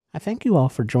I thank you all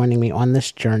for joining me on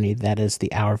this journey that is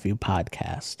the Our View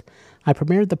podcast. I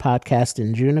premiered the podcast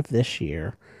in June of this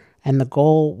year, and the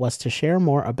goal was to share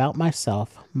more about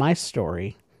myself, my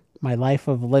story, my life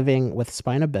of living with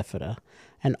spina bifida,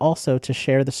 and also to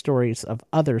share the stories of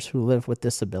others who live with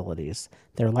disabilities,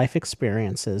 their life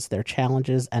experiences, their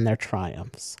challenges, and their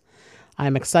triumphs. I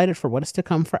am excited for what is to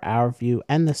come for Our View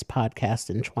and this podcast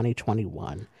in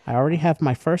 2021. I already have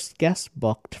my first guest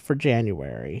booked for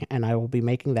January, and I will be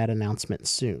making that announcement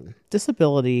soon.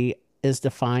 Disability is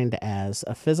defined as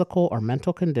a physical or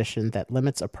mental condition that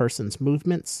limits a person's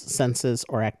movements, senses,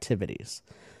 or activities.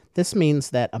 This means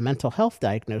that a mental health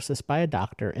diagnosis by a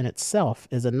doctor in itself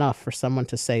is enough for someone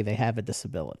to say they have a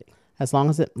disability, as long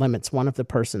as it limits one of the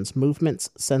person's movements,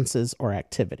 senses, or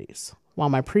activities. While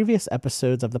my previous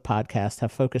episodes of the podcast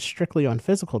have focused strictly on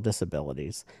physical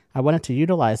disabilities, I wanted to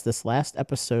utilize this last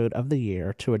episode of the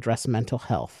year to address mental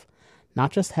health,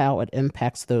 not just how it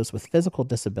impacts those with physical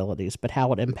disabilities, but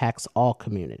how it impacts all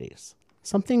communities.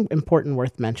 Something important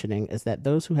worth mentioning is that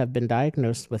those who have been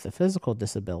diagnosed with a physical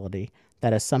disability,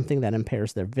 that is something that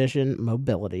impairs their vision,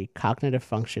 mobility, cognitive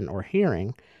function, or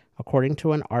hearing, according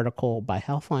to an article by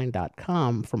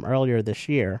Healthline.com from earlier this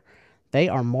year, they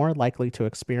are more likely to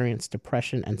experience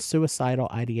depression and suicidal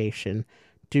ideation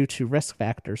due to risk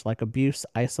factors like abuse,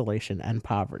 isolation, and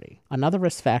poverty. Another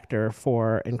risk factor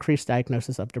for increased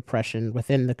diagnosis of depression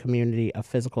within the community of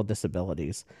physical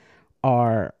disabilities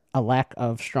are a lack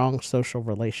of strong social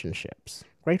relationships.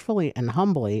 Gratefully and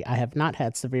humbly, I have not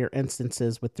had severe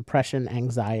instances with depression,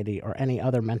 anxiety, or any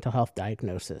other mental health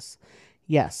diagnosis.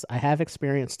 Yes, I have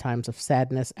experienced times of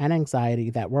sadness and anxiety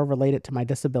that were related to my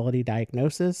disability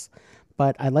diagnosis,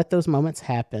 but I let those moments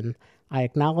happen. I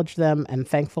acknowledge them, and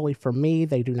thankfully for me,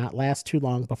 they do not last too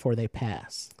long before they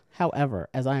pass. However,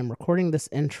 as I am recording this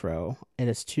intro, it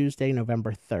is Tuesday,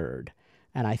 November 3rd,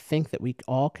 and I think that we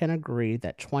all can agree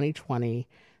that 2020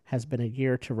 has been a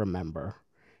year to remember.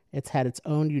 It's had its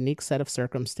own unique set of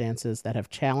circumstances that have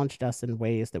challenged us in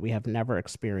ways that we have never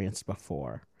experienced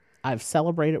before. I've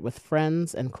celebrated with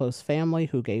friends and close family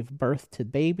who gave birth to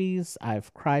babies.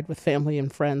 I've cried with family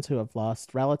and friends who have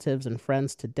lost relatives and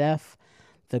friends to death,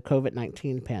 the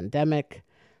COVID-19 pandemic,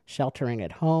 sheltering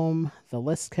at home. The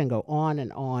list can go on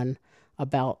and on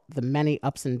about the many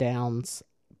ups and downs,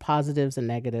 positives and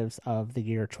negatives of the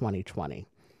year 2020.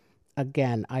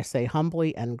 Again, I say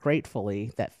humbly and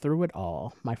gratefully that through it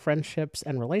all, my friendships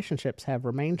and relationships have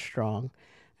remained strong,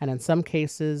 and in some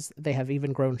cases, they have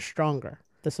even grown stronger.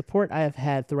 The support I have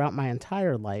had throughout my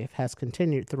entire life has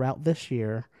continued throughout this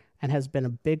year and has been a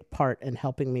big part in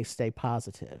helping me stay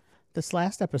positive. This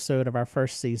last episode of our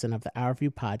first season of the Our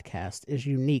View podcast is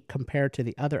unique compared to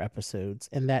the other episodes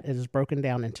in that it is broken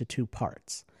down into two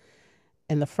parts.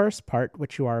 In the first part,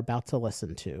 which you are about to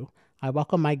listen to, I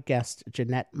welcome my guest,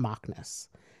 Jeanette Mockness.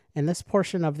 In this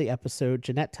portion of the episode,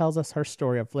 Jeanette tells us her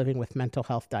story of living with mental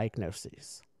health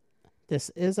diagnoses. This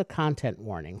is a content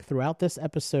warning. Throughout this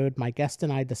episode, my guest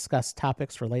and I discuss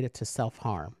topics related to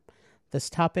self-harm. This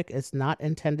topic is not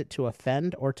intended to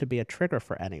offend or to be a trigger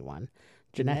for anyone.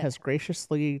 Jeanette has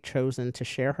graciously chosen to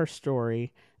share her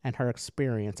story and her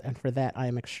experience, and for that I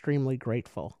am extremely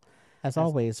grateful. As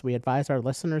always, we advise our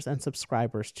listeners and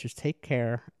subscribers to take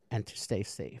care and to stay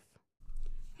safe.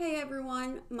 Hey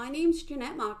everyone, my name's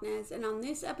Jeanette Mockness, and on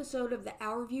this episode of the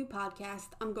Our View podcast,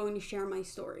 I'm going to share my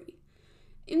story.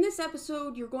 In this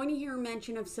episode, you're going to hear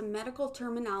mention of some medical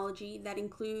terminology that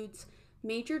includes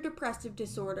major depressive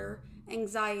disorder,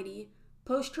 anxiety,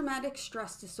 post-traumatic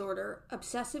stress disorder,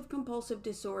 obsessive-compulsive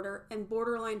disorder, and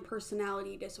borderline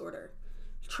personality disorder.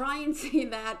 Try and say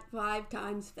that 5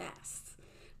 times fast,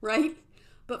 right?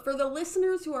 But for the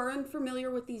listeners who are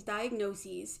unfamiliar with these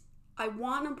diagnoses, I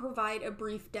want to provide a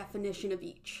brief definition of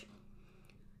each.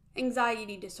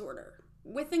 Anxiety disorder.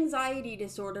 With anxiety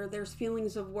disorder, there's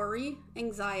feelings of worry,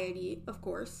 anxiety, of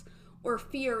course, or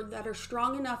fear that are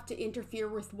strong enough to interfere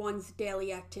with one's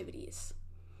daily activities.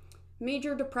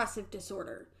 Major depressive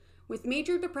disorder. With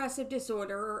major depressive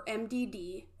disorder, or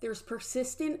MDD, there's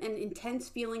persistent and intense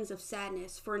feelings of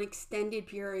sadness for an extended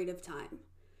period of time.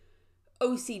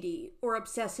 OCD, or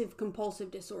obsessive compulsive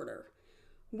disorder.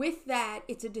 With that,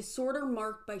 it's a disorder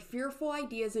marked by fearful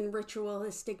ideas and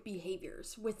ritualistic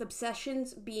behaviors, with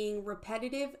obsessions being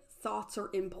repetitive thoughts or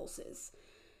impulses.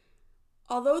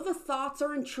 Although the thoughts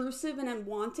are intrusive and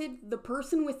unwanted, the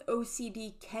person with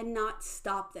OCD cannot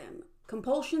stop them.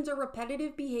 Compulsions are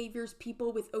repetitive behaviors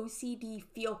people with OCD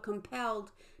feel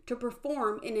compelled to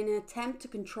perform in an attempt to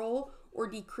control or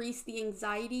decrease the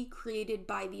anxiety created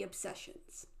by the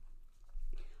obsessions.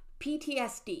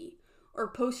 PTSD, or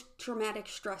post-traumatic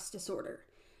stress disorder.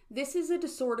 This is a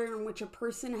disorder in which a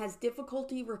person has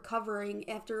difficulty recovering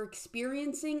after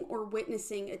experiencing or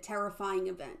witnessing a terrifying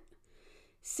event.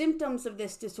 Symptoms of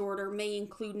this disorder may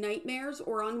include nightmares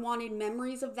or unwanted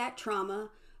memories of that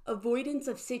trauma, avoidance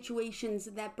of situations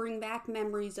that bring back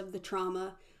memories of the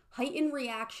trauma, heightened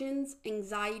reactions,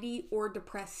 anxiety, or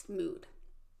depressed mood.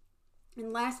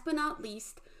 And last but not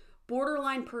least,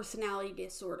 borderline personality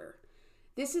disorder.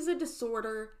 This is a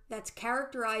disorder that's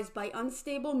characterized by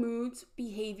unstable moods,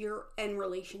 behavior, and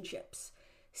relationships.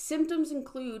 Symptoms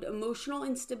include emotional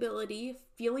instability,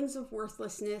 feelings of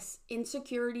worthlessness,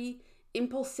 insecurity,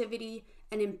 impulsivity,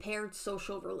 and impaired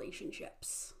social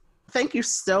relationships. Thank you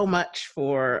so much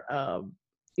for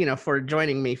for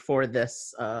joining me for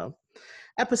this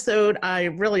episode. I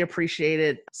really appreciate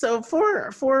it. So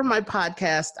for my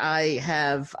podcast, I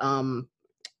have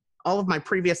all of my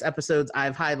previous episodes,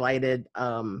 I've highlighted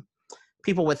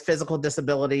people with physical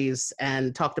disabilities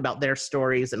and talked about their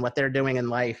stories and what they're doing in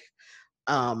life.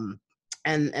 And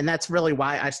that's really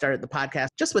why I started the podcast,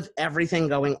 just with everything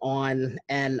going on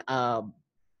and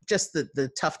just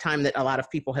the tough time that a lot of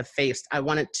people have faced. I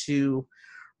wanted to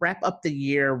wrap up the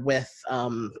year with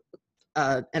an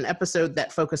episode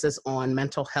that focuses on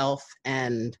mental health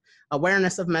and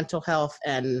awareness of mental health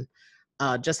and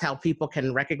just how people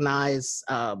can recognize,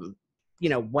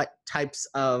 what types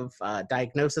of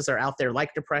diagnoses are out there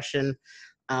like depression,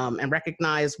 and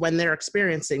recognize when they're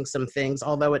experiencing some things,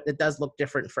 although it does look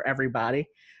different for everybody.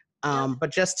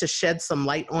 But just to shed some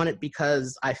light on it,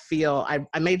 because I feel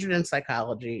I majored in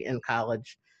psychology in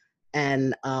college,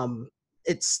 and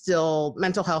it's still,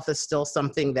 mental health is still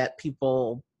something that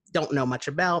people don't know much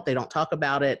about. They don't talk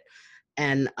about it.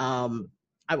 And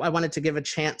I wanted to give a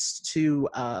chance to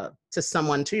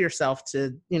someone, to yourself,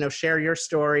 to, share your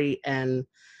story and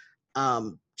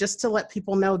just to let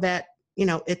people know that,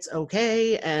 it's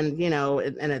okay. And,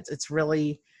 and it's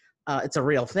really, it's a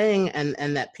real thing,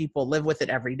 and that people live with it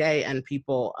every day, and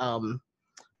people,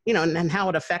 and how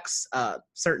it affects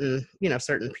certain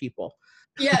people.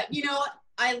 Yeah,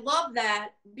 I love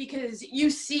that because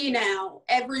you see now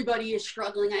everybody is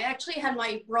struggling. I actually had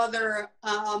my brother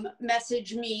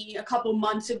message me a couple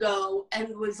months ago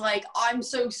and was like, I'm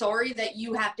so sorry that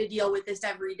you have to deal with this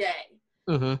every day.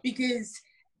 Mm-hmm. Because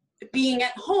being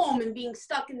at home and being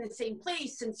stuck in the same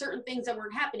place and certain things that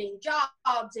weren't happening,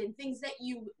 jobs and things that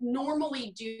you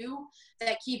normally do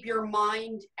that keep your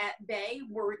mind at bay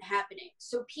weren't happening.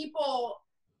 So people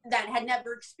that had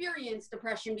never experienced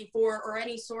depression before, or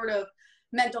any sort of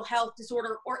mental health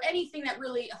disorder, or anything that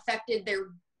really affected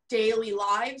their daily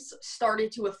lives, started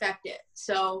to affect it.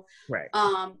 So right.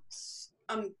 I'm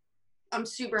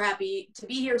super happy to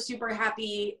be here, super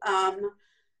happy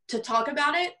to talk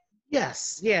about it.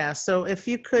 Yes. Yeah. So if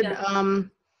you could,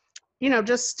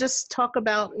 just talk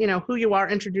about, who you are,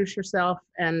 introduce yourself,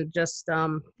 and just,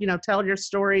 tell your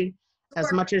story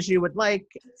as much as you would like.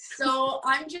 So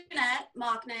I'm Jeanette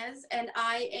Machnes, and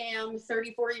I am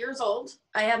 34 years old.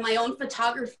 I have my own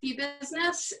photography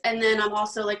business, and then I'm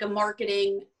also like a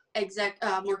marketing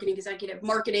executive,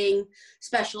 marketing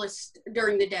specialist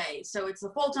during the day. So it's a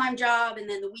full-time job, and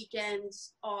then the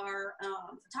weekends are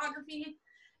photography.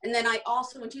 And then I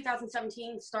also, in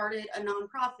 2017, started a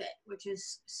nonprofit, which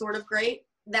is sort of great.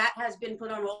 That has been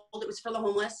put on hold. It was for the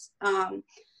homeless.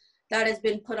 That has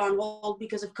been put on hold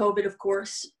because of COVID, of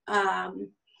course.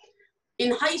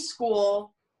 In high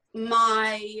school,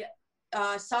 my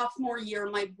sophomore year,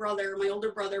 my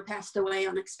older brother passed away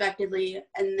unexpectedly.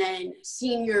 And then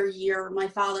senior year, my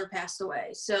father passed away.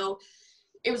 So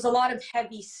it was a lot of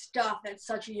heavy stuff at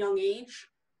such a young age.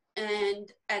 And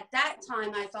at that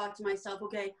time, I thought to myself,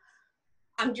 okay,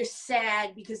 I'm just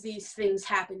sad because these things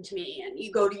happened to me. And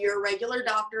you go to your regular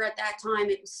doctor at that time.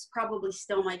 It was probably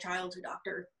still my childhood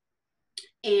doctor.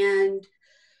 And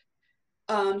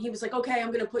he was like, okay, I'm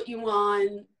going to put you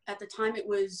on, at the time it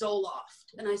was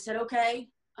Zoloft. And I said, okay,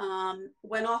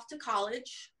 went off to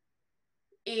college,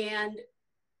 and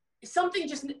something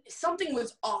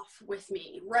was off with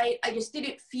me, right? I just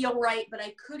didn't feel right, but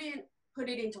I couldn't put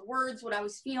it into words what I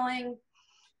was feeling.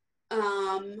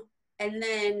 And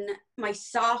then my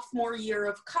sophomore year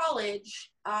of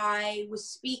college, I was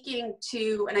speaking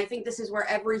to, and I think this is where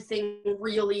everything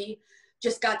really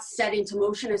just got set into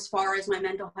motion as far as my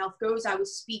mental health goes. I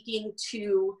was speaking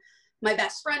to my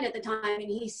best friend at the time, and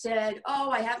he said,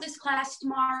 oh, I have this class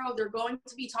tomorrow. They're going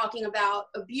to be talking about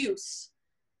abuse.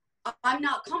 I'm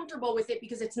not comfortable with it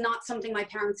because it's not something my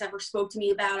parents ever spoke to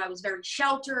me about. I was very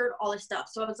sheltered, all this stuff.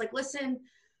 So I was like, listen,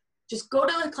 just go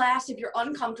to the class. If you're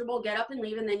uncomfortable, get up and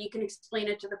leave, and then you can explain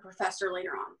it to the professor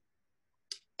later on.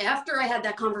 After I had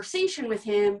that conversation with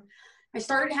him, I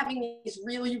started having these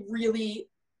really, really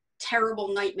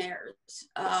terrible nightmares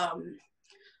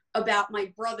about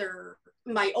my brother,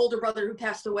 my older brother who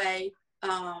passed away,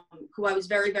 who I was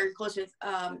very, very close with,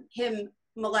 him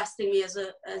molesting me as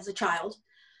a child.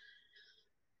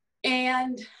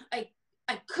 And I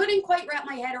couldn't quite wrap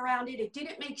my head around it. It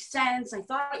didn't make sense. I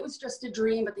thought it was just a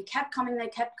dream, but they kept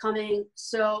coming.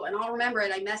 So, and I'll remember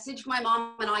it. I messaged my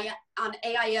mom and on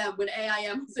AIM when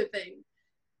AIM was a thing.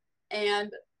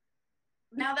 And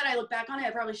now that I look back on it,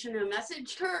 I probably shouldn't have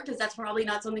messaged her because that's probably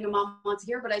not something a mom wants to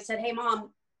hear. But I said, hey,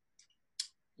 Mom,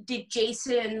 did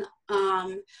Jason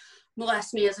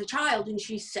molest me as a child? And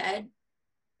she said,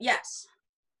 yes.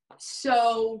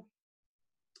 So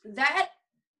that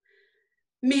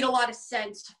made a lot of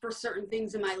sense for certain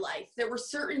things in my life. There were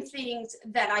certain things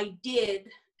that I did,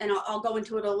 and I'll go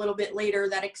into it a little bit later,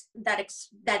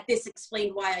 that this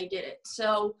explained why I did it.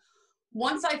 So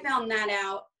once I found that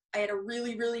out, I had a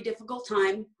really, really difficult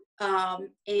time,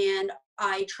 and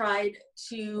I tried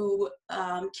to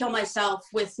kill myself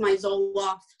with my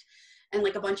Zoloft and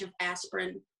like a bunch of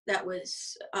aspirin that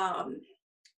was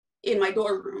in my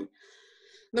dorm room.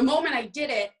 The moment I did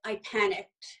it, I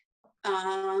panicked.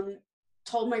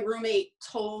 Told my roommate,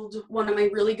 told one of my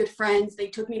really good friends. They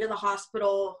took me to the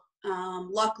hospital.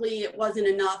 Luckily, it wasn't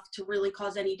enough to really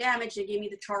cause any damage. They gave me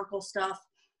the charcoal stuff,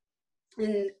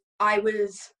 and I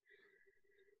was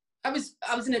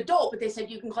an adult, but they said,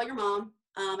 you can call your mom.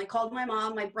 I called my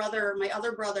mom. My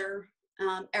other brother,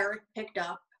 Eric, picked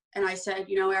up, and I said,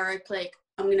 Eric, like,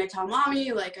 I'm gonna tell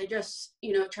mommy, like, I just,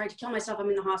 tried to kill myself. I'm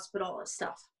in the hospital, all this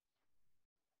stuff.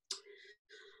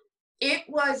 It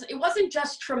wasn't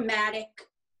just traumatic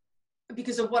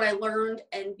because of what I learned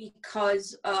and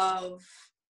because of,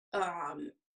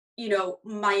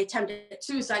 my attempt at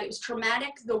suicide. It was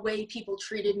traumatic the way people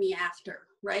treated me after,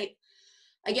 right?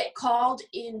 I get called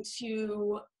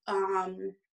into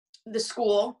the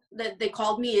school. That they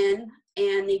called me in,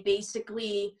 and they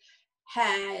basically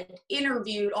had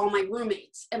interviewed all my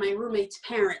roommates and my roommates'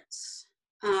 parents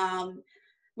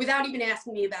without even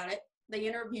asking me about it. They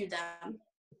interviewed them.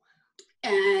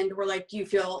 And we're like, do you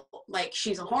feel like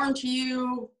she's a harm to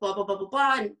you? Blah, blah, blah, blah,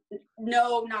 blah. And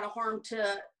no, not a harm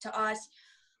to us.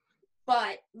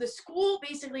 But the school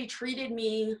basically treated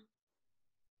me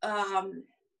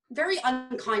very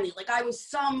unkindly. Like I was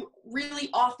some really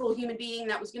awful human being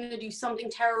that was going to do something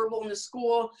terrible in the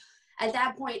school. At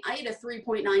that point, I had a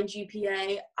 3.9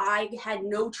 GPA. I had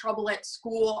no trouble at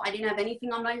school. I didn't have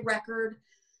anything on my record.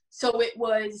 So it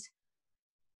was,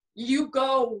 you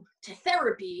go to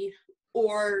therapy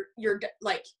or you're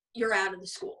out of the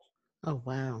school. Oh,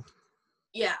 wow.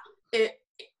 Yeah.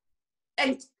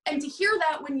 And to hear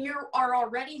that when you are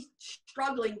already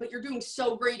struggling, but you're doing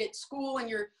so great at school and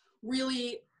you're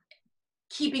really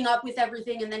keeping up with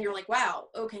everything. And then you're like, wow,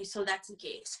 okay, so that's the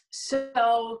case.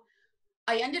 So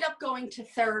I ended up going to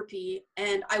therapy,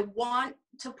 and I want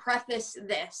to preface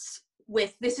this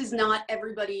with, this is not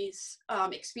everybody's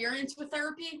experience with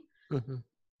therapy,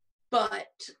 but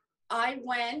I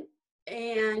went,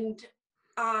 and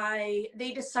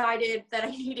they decided that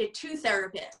I needed 2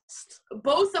 therapists,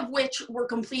 both of which were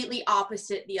completely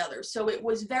opposite the other. So it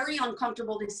was very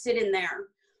uncomfortable to sit in there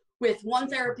with one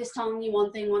therapist telling me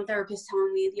one thing, one therapist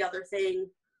telling me the other thing.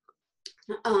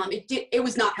 It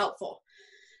was not helpful.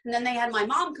 And then they had my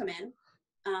mom come in,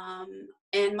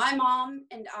 and my mom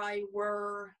and I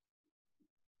were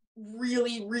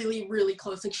really, really, really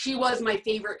close. Like, she was my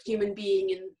favorite human being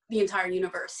in the entire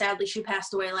universe. Sadly, she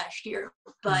passed away last year,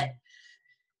 but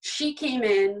she came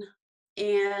in,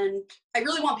 and I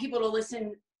really want people to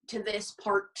listen to this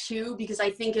part too, because I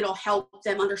think it'll help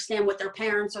them understand what their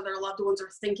parents or their loved ones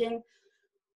are thinking.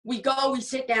 We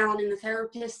sit down, and the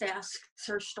therapist asks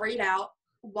her straight out,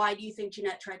 why do you think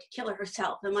Jeanette tried to kill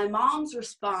herself? And my mom's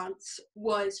response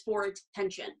was for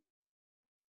attention.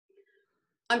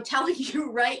 I'm telling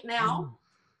you right now,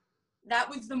 that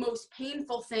was the most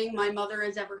painful thing my mother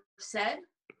has ever said.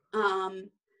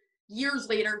 Years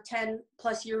later, 10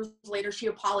 plus years later, she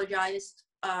apologized.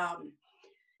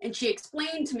 And she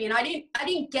explained to me, and I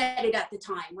didn't get it at the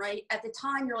time, right? At the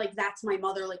time, you're like, that's my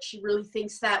mother. Like, she really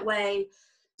thinks that way.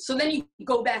 So then you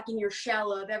go back in your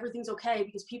shell of everything's okay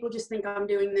because people just think I'm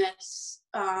doing this,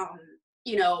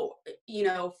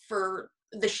 for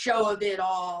the show of it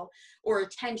all or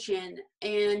attention.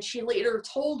 And she later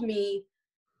told me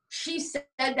she said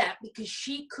that because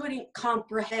she couldn't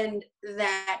comprehend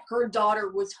that her daughter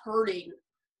was hurting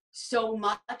so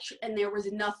much and there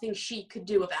was nothing she could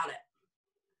do about it.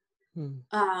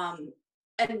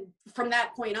 And from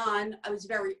that point on, I was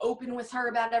very open with her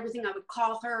about everything. I would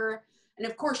call her, and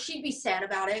of course she'd be sad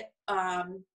about it.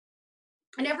 And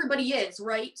everybody is,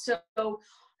 right? So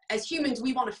as humans,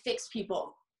 we want to fix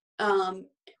people.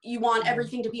 You want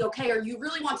everything to be okay, or you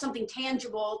really want something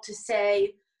tangible to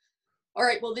say, all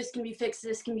right, well, this can be fixed,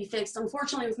 this can be fixed.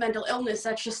 Unfortunately, with mental illness,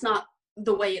 that's just not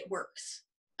the way it works.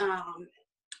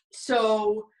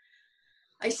 So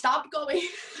I stopped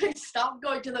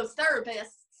going to those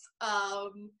therapists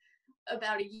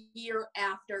about a year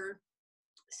after.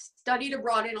 Studied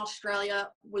abroad in Australia,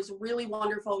 was really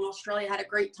wonderful in Australia, had a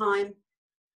great time.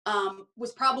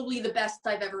 Was probably the best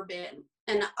I've ever been.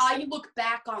 And I look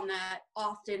back on that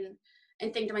often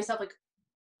and think to myself, like,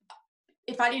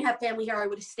 if I didn't have family here, I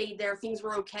would have stayed there. Things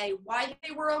were okay. Why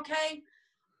they were okay?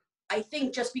 I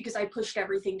think just because I pushed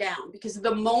everything down. Because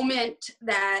the moment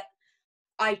that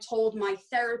I told my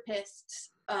therapists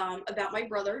about my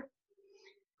brother,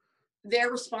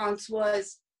 their response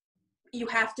was, you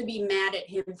have to be mad at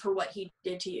him for what he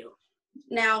did to you.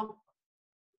 Now,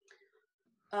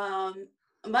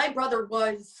 my brother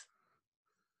was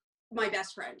my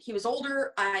best friend. He was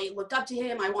older. I looked up to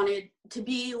him. I wanted to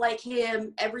be like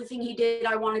him. Everything he did,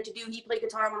 I wanted to do. He played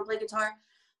guitar. I want to play guitar.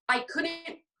 I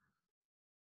couldn't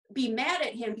be mad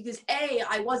at him because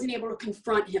I wasn't able to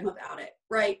confront him about it,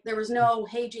 right? There was no,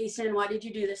 hey, Jason, why did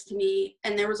you do this to me?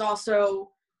 And there was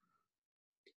also,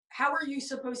 how are you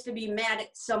supposed to be mad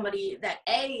at somebody that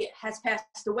A, has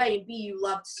passed away, and B, you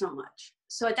loved so much?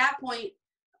 So at that point,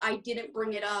 I didn't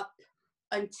bring it up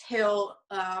until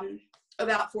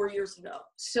about 4 years ago.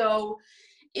 So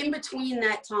in between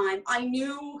that time, I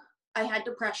knew I had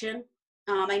depression.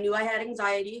 I knew I had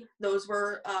anxiety. Those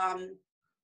were, I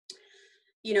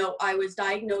was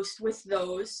diagnosed with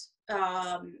those.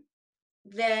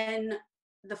 Then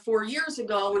the 4 years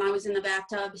ago, when I was in the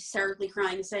bathtub hysterically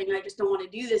crying, saying, I just don't want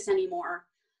to do this anymore.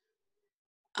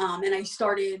 And I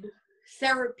started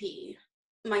therapy.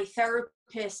 My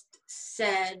therapist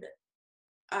said,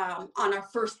 on our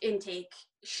first intake,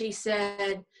 she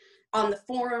said on the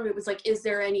form, it was like, is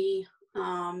there any,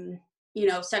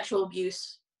 sexual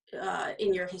abuse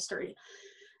in your history?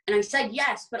 And I said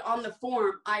yes, but on the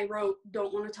form I wrote,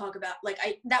 don't want to talk about,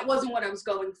 that wasn't what I was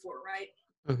going for, right?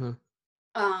 Mm-hmm.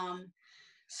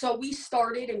 So we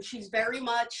started, and she's very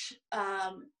much,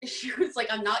 she was like,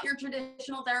 I'm not your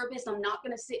traditional therapist. I'm not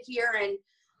going to sit here and,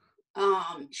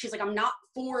 she's like, I'm not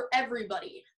for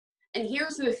everybody. And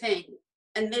here's the thing,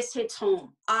 and this hits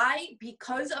home.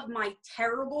 Because of my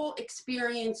terrible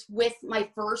experience with my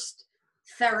first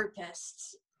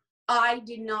therapists, I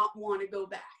did not want to go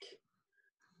back.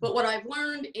 But what I've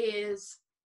learned is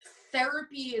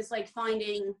therapy is like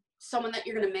finding someone that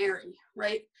you're going to marry,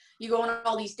 right? You go on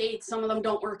all these dates, some of them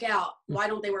don't work out. Why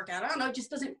don't they work out? I don't know, it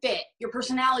just doesn't fit. Your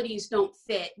personalities don't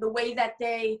fit. The way that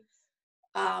they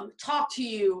talk to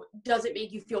you doesn't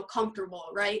make you feel comfortable,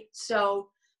 right? So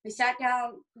I sat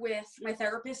down with my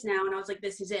therapist now, and I was like,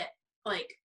 this is it.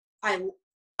 Like, I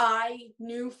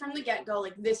knew from the get-go,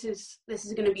 like, this is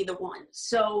going to be the one.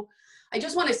 So I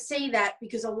just want to say that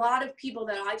because a lot of people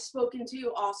that I've spoken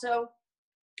to also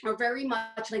are very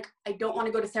much like, I don't want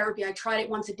to go to therapy. I tried it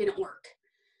once, it didn't work.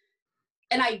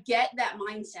 And I get that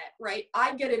mindset, right?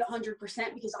 I get it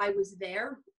 100% because I was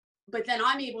there. But then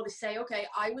I'm able to say, okay,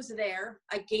 I was there.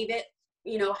 I gave it,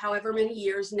 however many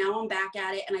years. Now I'm back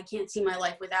at it, and I can't see my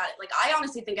life without it. Like, I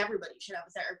honestly think everybody should have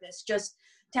a therapist, just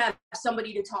to have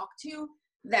somebody to talk to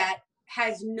that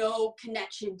has no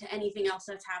connection to anything else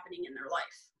that's happening in their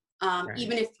life. Right.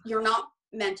 Even if you're not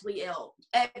mentally ill,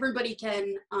 everybody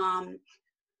can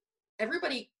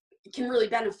really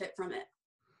benefit from it.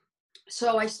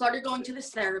 So I started going to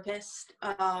this therapist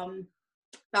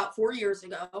about 4 years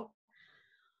ago,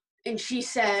 and she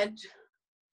said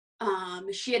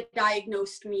she had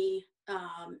diagnosed me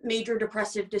major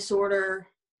depressive disorder,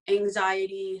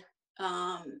 anxiety,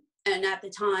 and at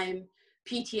the time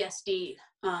PTSD,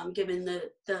 given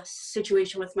the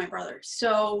situation with my brother.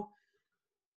 So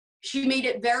she made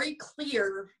it very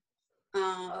clear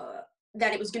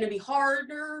that it was going to be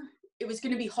harder. It was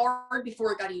going to be hard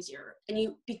before it got easier.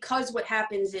 And because what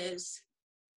happens is,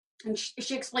 and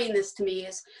she explained this to me,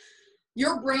 is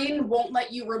your brain won't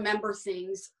let you remember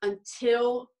things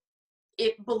until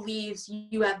it believes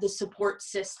you have the support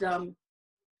system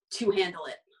to handle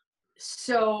it.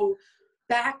 So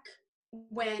back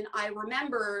when I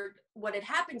remembered what had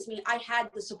happened to me, I had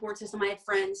the support system, I had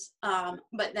friends,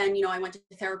 but then, I went to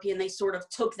therapy, and they sort of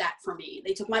took that from me.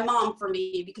 They took my mom from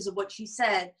me because of what she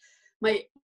said.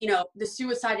 The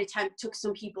suicide attempt took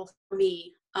some people from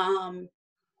me.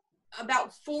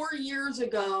 About 4 years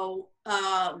ago,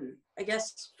 I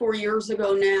guess 4 years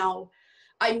ago now,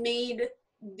 I made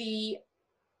the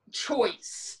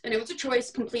choice, and it was a choice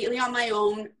completely on my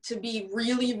own, to be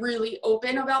really, really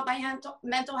open about my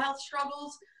mental health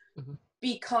struggles, mm-hmm.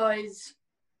 because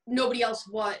nobody else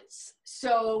was.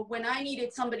 So when I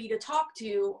needed somebody to talk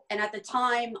to, and at the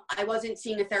time I wasn't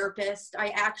seeing a therapist, I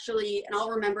actually, and I'll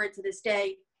remember it to this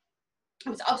day, I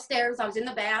was upstairs, I was in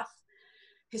the bath,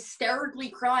 hysterically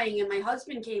crying, and my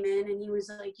husband came in and he was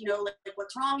like, like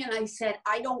what's wrong? And I said,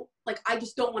 I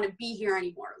just don't want to be here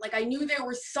anymore. Like, I knew there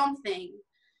was something,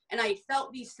 and I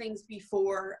felt these things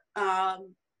before,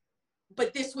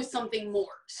 but this was something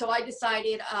more. So I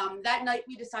decided, that night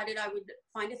we decided I would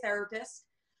find a therapist.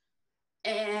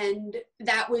 And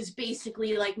that was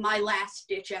basically like my last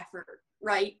ditch effort,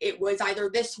 right? It was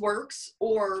either this works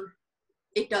or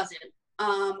it doesn't.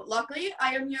 Luckily,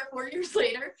 I am here 4 years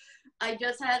later. I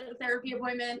just had a therapy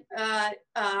appointment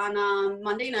on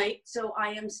Monday night, so I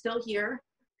am still here.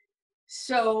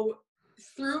 So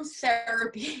through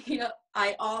therapy,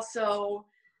 I also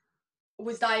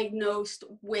was diagnosed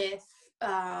with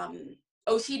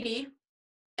OCD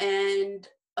and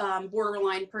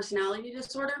borderline personality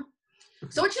disorder.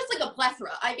 So it's just like a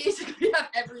plethora. I basically have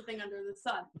everything under the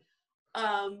sun.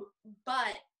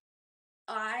 But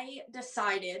I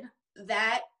decided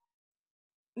that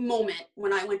moment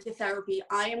when I went to therapy,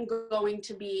 I am going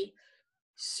to be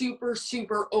super,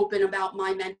 super open about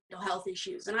my mental health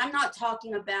issues. And I'm not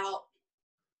talking about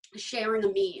sharing a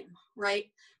meme, right?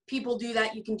 People do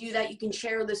that. You can do that. You can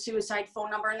share the suicide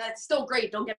phone number, and that's still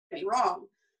great. Don't get me wrong.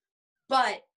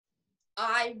 But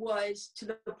I was to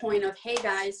the point of, hey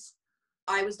guys,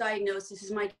 I was diagnosed. This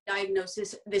is my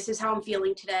diagnosis. This is how I'm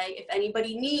feeling today. If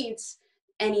anybody needs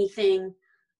anything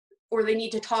or they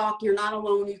need to talk, you're not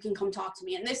alone. You can come talk to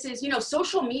me. And this is,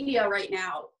 social media right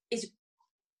now is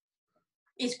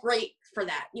great for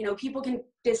that. People can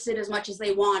diss it as much as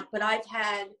they want, but I've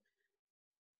had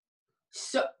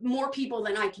more people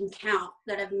than I can count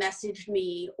that have messaged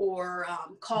me or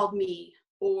called me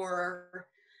or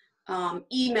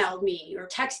emailed me or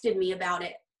texted me about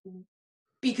it,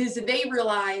 because they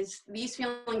realize these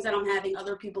feelings that I'm having,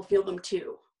 other people feel them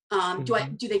too.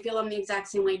 Do they feel them the exact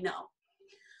same way? No.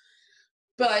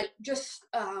 But just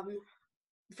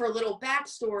for a little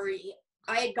backstory,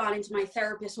 I had gone into my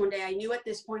therapist one day. I knew at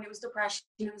this point it was depression,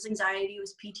 it was anxiety, it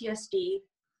was PTSD.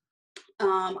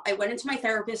 I went into my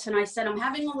therapist and I said, I'm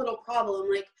having a little problem.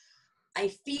 Like, I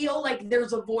feel like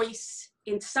there's a voice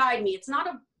inside me. It's not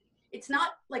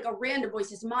like a random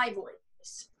voice, it's my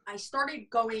voice. I started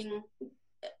going,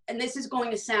 and this is going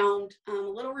to sound a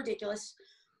little ridiculous,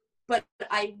 but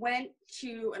I went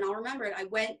to, and I'll remember it, I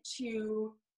went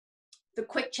to the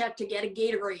Quick Check to get a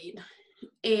Gatorade,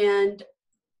 and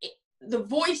the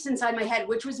voice inside my head,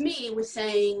 which was me, was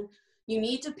saying, you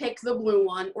need to pick the blue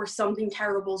one or something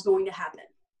terrible is going to happen.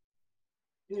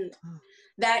 And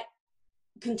that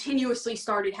continuously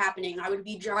started happening. I would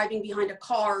be driving behind a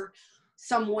car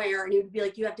somewhere and it would be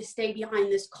like, you have to stay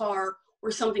behind this car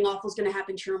or something awful is going to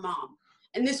happen to your mom.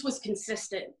 And this was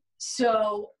consistent.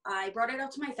 So I brought it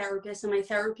up to my therapist, and my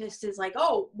therapist is like,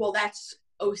 oh, well, that's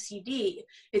OCD.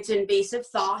 It's invasive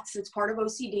thoughts. It's part of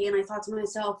OCD. And I thought to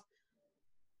myself,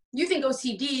 you think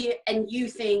OCD and you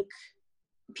think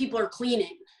people are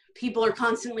cleaning. People are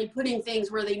constantly putting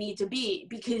things where they need to be,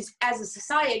 because as a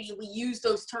society, we use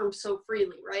those terms so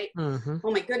freely, right? Mm-hmm.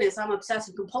 Oh my goodness, I'm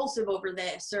obsessive compulsive over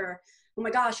this, or oh my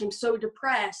gosh, I'm so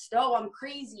depressed. Oh, I'm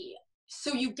crazy.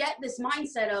 So you get this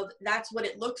mindset of that's what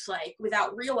it looks like,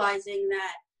 without realizing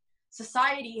that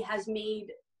society has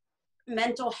made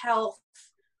mental health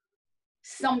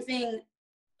something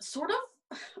sort of,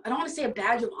 I don't want to say a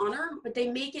badge of honor, but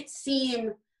they make it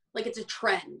seem like it's a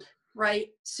trend, right?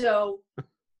 So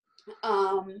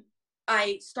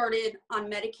I started on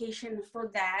medication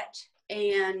for that,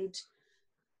 and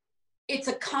it's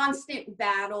a constant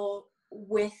battle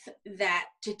with that,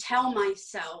 to tell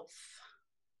myself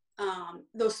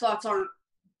those thoughts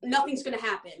nothing's going to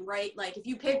happen, right? Like, if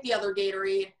you pick the other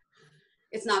Gatorade,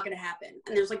 it's not going to happen.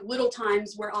 And there's like little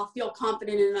times where I'll feel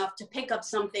confident enough to pick up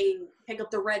something, pick up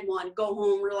the red one, go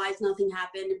home, realize nothing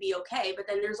happened, and be okay. But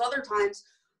then there's other times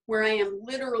where I am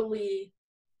literally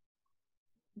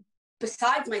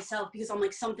besides myself, because I'm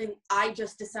like, I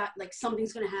just decide like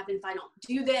something's going to happen if I don't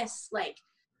do this. Like,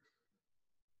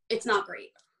 it's not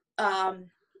great.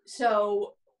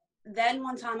 So then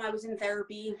one time I was in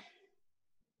therapy,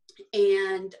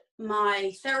 and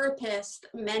my therapist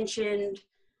mentioned,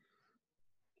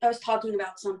 I was talking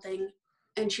about something,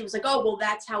 and she was like, oh, well,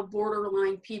 that's how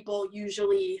borderline people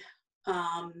usually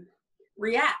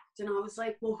react. And I was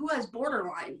like, well, who has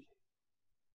borderline?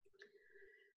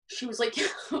 She was like,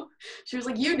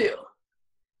 you do.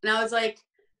 And I was like,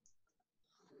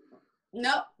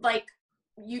 no, like,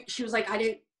 she was like,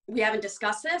 we haven't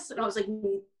discussed this. And I was like,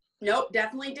 nope,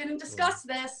 definitely didn't discuss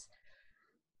this.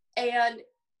 And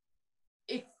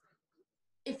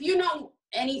if you know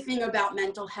anything about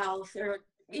mental health, or,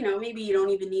 maybe you don't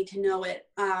even need to know it,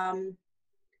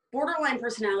 borderline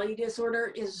personality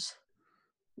disorder is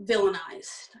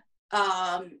villainized.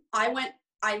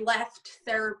 I left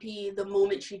therapy the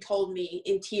moment she told me,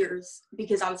 in tears,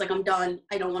 because I was like, I'm done.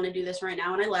 I don't want to do this right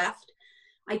now. And I left.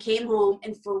 I came home,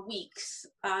 and for weeks,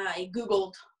 I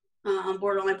Googled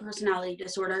borderline personality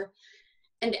disorder,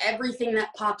 and everything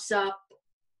that pops up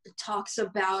talks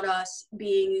about us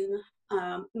being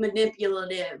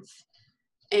manipulative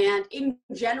and, in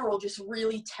general, just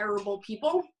really terrible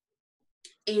people.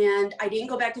 And I didn't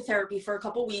go back to therapy for a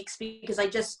couple weeks because I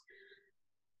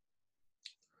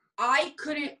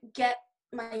couldn't get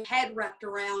my head wrapped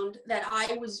around that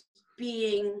I was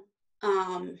being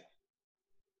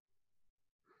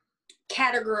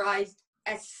categorized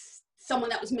as someone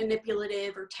that was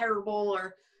manipulative or terrible,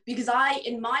 or because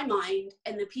in my mind,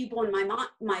 and the people in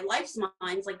my life's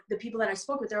minds, like the people that I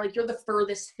spoke with, they're like, you're the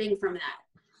furthest thing from that.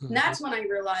 Mm-hmm. And that's when I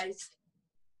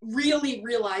really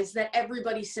realized that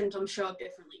everybody's symptoms show up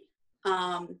differently.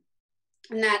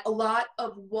 And that a lot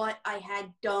of what I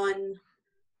had done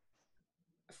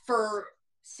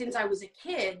since I was a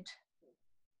kid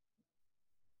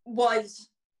was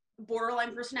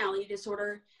borderline personality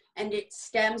disorder, and it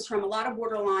stems from, a lot of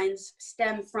borderlines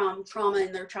stem from trauma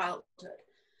in their childhood.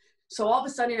 So all of a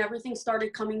sudden, everything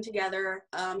started coming together.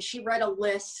 She read a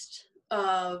list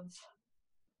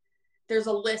there's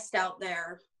a list out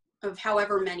there of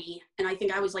however many, and I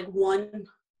think I was like one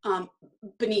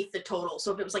beneath the total.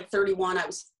 So if it was like 31, I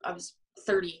was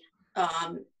 30,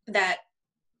 that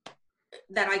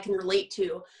I can relate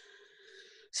to.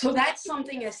 So that's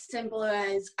something as simple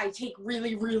as, I take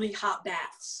really, really hot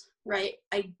baths, right?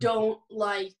 I don't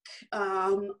like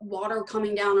water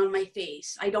coming down on my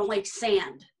face. I don't like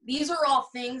sand. These are all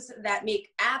things that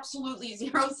make absolutely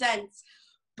zero sense,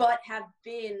 but have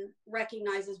been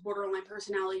recognized as borderline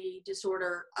personality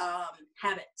disorder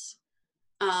habits.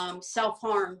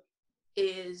 Self-harm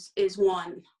is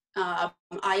one. I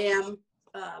am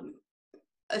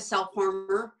a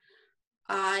self-harmer.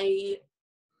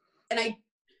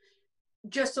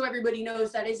 Just so everybody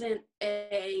knows, that isn't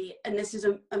and this is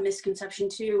a misconception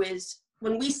too, is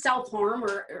when we self-harm,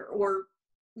 or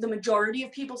the majority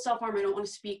of people self-harm, I don't want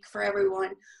to speak for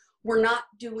everyone, we're not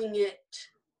doing it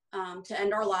to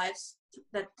end our lives.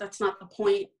 That's not the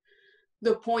point.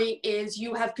 The point is,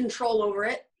 you have control over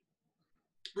it,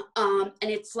 and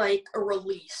it's like a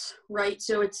release, right?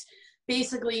 So it's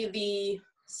basically the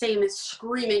same as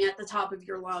screaming at the top of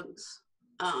your lungs,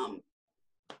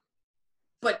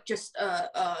 but just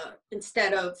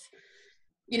instead of,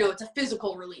 it's a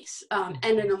physical release and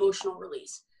an emotional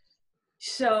release.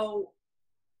 So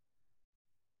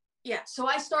yeah, so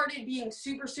I started being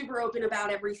super, super open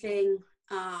about everything.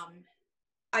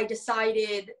 I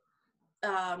decided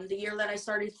the year that I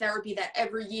started therapy that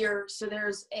every year, so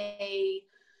there's a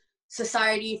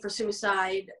Society for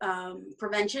Suicide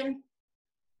Prevention,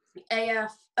 a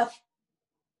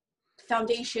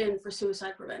Foundation for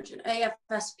Suicide Prevention,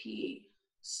 AFSP,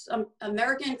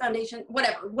 American Foundation,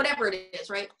 whatever it is,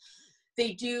 right?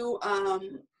 They do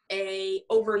a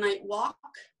overnight walk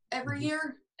every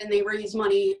year, and they raise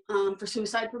money for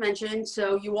suicide prevention.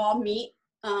 So you all meet,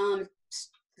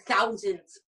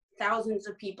 thousands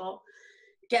of people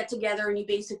get together, and you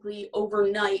basically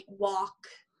overnight walk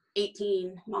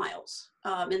 18 miles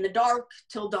in the dark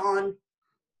till dawn.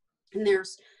 And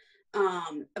there's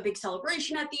a big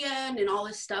celebration at the end and all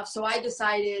this stuff. So I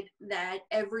decided that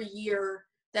every year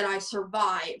that I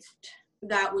survived,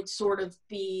 that would sort of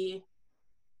be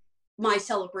my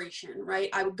celebration, right?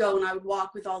 I would go and I would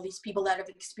walk with all these people that have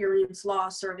experienced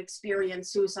loss or have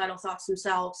experienced suicidal thoughts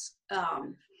themselves.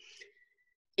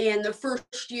 And the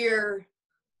first year,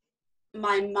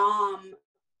 my mom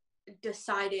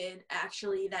decided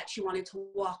actually that she wanted to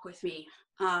walk with me.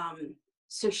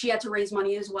 So she had to raise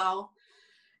money as well.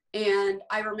 And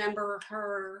I remember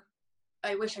her,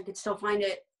 I wish I could still find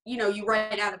it, you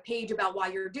write out a page about why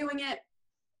you're doing it.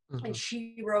 Mm-hmm. And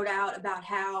she wrote out about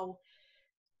how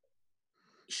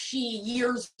she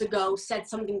years ago said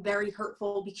something very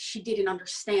hurtful because she didn't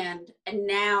understand. And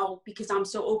now, because I'm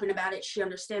so open about it, she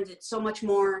understands it so much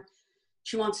more.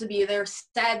 She wants to be there.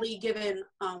 Sadly, given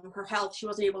her health, she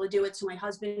wasn't able to do it. So my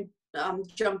husband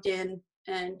jumped in,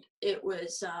 and it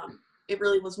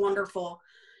really was wonderful.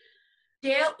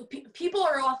 People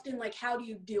are often like, how do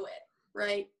you do it,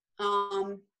 right?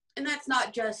 And that's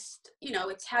not just,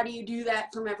 it's how do you do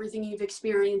that from everything you've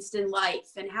experienced in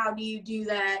life, and how do you do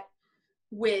that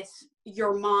with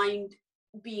your mind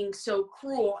being so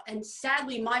cruel? And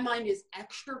sadly, my mind is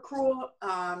extra cruel.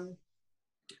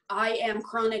 I am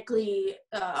chronically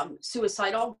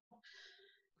suicidal.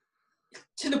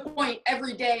 to the point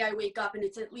every day I wake up and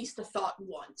it's at least a thought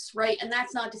once, right? And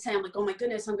that's not to say I'm like, oh my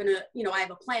goodness, I'm gonna, I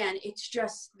have a plan. It's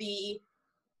just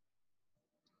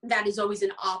that is always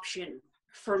an option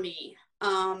for me.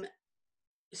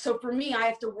 So for me, I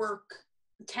have to work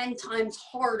 10 times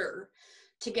harder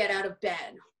to get out of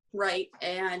bed, right?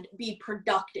 And be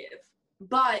productive.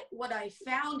 But what I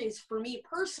found is, for me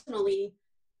personally,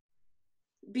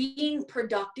 being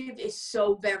productive is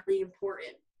so very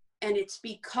important. And it's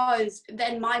because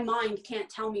then my mind can't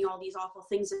tell me all these awful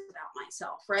things about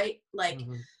myself, right? Like,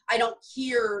 I don't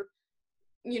hear,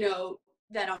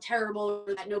 that I'm terrible,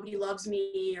 or that nobody loves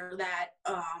me, or that,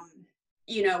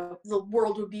 the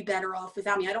world would be better off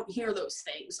without me. I don't hear those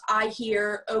things. I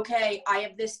hear, okay, I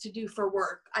have this to do for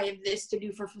work. I have this to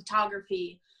do for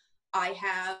photography. I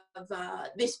have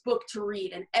this book to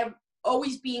read. And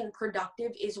always being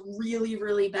productive is really,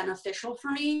 really beneficial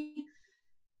for me,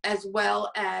 as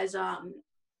well as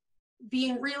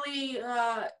being really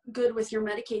good with your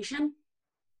medication.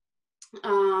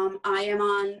 I am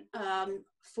on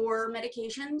 4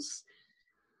 medications,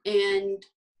 and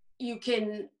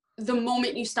the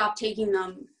moment you stop taking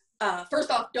them, first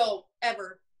off, don't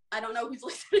ever, I don't know who's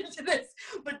listening to this,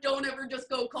 but don't ever just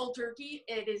go cold turkey.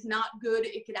 It is not good.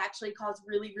 It could actually cause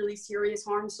really, really serious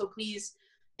harm. So please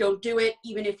don't do it.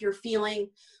 Even if you're feeling,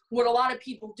 what a lot of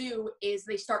people do is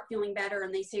they start feeling better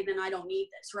and they say, then I don't need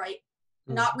this, right?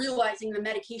 Not realizing the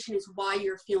medication is why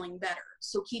you're feeling better.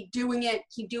 So keep doing it.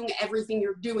 Keep doing everything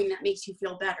you're doing that makes you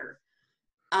feel better.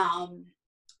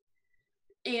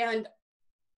 And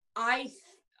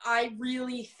I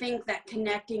really think that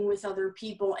connecting with other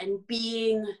people and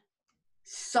being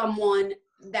someone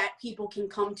that people can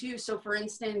come to. So for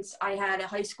instance, I had a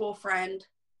high school friend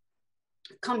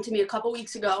come to me a couple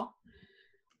weeks ago,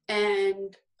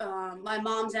 and my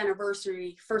mom's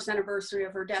first anniversary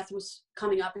of her death was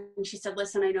coming up, and she said,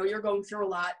 listen, I know you're going through a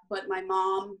lot, but my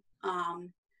mom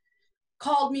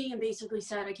called me and basically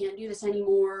said, I can't do this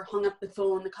anymore, hung up the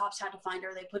phone. The cops had to find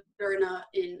her. They put her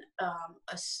in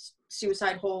a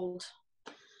suicide hold.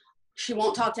 She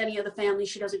won't talk to any of the family.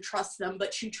 She doesn't trust them,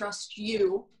 but she trusts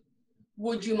you.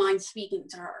 Would you mind speaking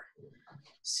to her?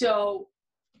 So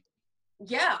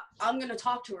yeah, I'm going to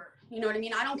talk to her. You know what I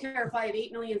mean? I don't care if I have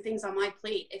 8 million things on my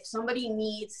plate. If somebody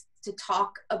needs to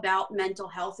talk about mental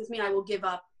health with me, I will give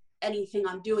up anything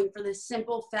I'm doing, for the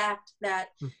simple fact that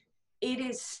it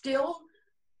is still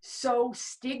so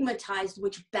stigmatized,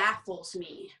 which baffles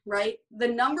me, right? The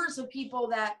numbers of people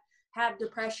that have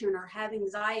depression or have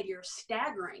anxiety are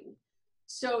staggering.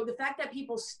 So the fact that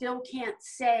people still can't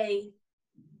say,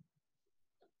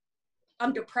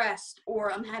 I'm depressed,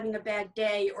 or I'm having a bad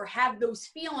day, or have those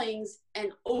feelings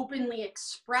and openly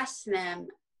express them,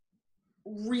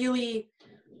 really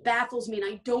baffles me.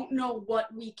 And I don't know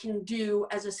what we can do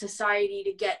as a society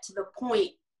to get to the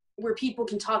point where people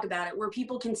can talk about it, where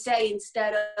people can say,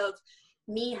 instead of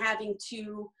me having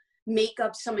to make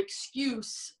up some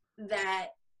excuse that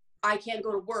I can't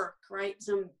go to work, right?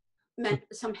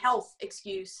 Some health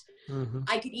excuse.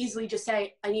 I could easily just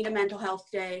say, I need a mental health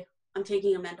day. I'm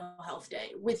taking a mental health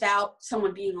day, without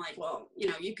someone being like, well,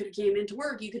 you could have came into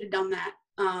work, you could have done that.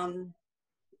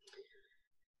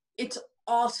 It's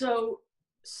also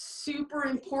super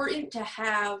important to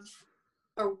have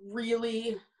a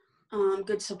really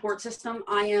good support system.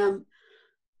 I am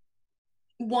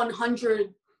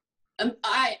 100,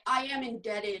 I am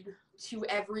indebted to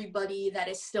everybody that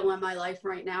is still in my life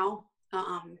right now,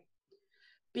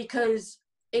 because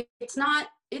it's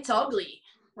ugly,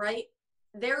 right?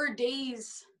 There are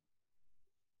days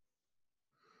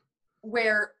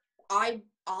where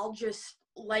I'll just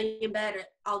lay in bed,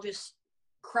 I'll just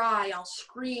cry, I'll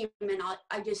scream, and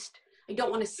I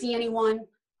don't want to see anyone.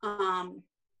 I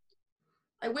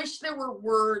wish there were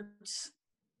words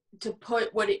to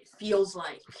put what it feels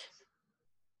like.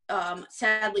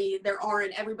 Sadly, there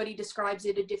aren't. Everybody describes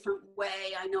it a different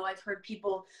way. I know I've heard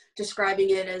people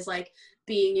describing it as like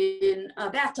being in a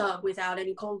bathtub without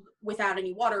any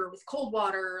water, with cold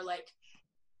water, like,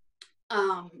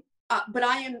 but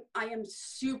I am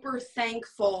super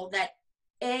thankful that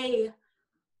I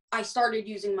started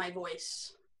using my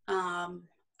voice,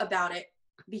 about it,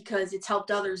 because it's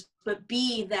helped others, but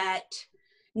B, that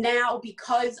now,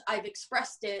 because I've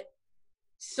expressed it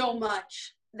so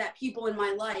much, that people in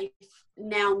my life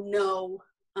now know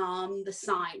the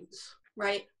signs,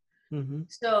 right?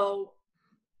 So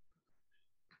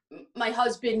my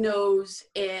husband knows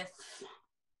if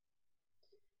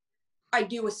I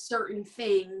do a certain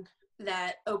thing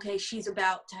that, okay, she's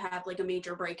about to have like a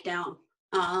major breakdown,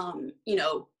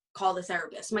 call the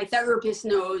therapist. My therapist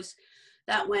knows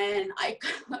that when I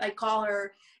call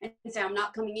her and say I'm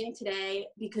not coming in today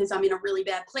because I'm in a really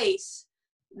bad place,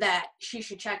 that she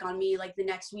should check on me like the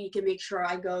next week and make sure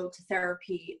I go to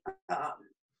therapy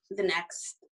the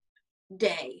next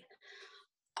day.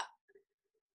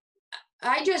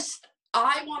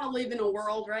 I want to live in a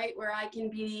world, right, where I can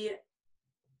be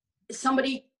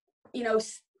somebody,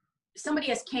 somebody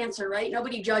has cancer, right?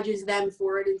 Nobody judges them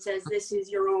for it and says, this is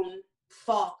your own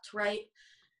fault, right?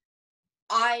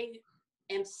 I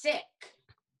am sick.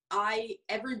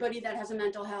 Everybody that has a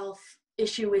mental health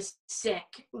issue is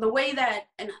sick. The way that,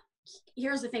 and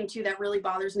here's the thing too that really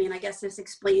bothers me, and I guess this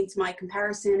explains my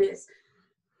comparison, is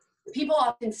people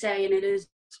often say, and it is,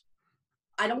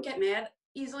 I don't get mad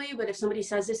easily, but if somebody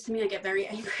says this to me, I get very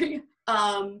angry.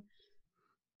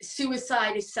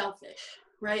 Suicide is selfish,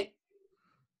 right?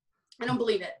 I don't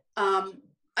believe it.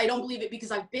 I don't believe it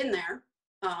because I've been there.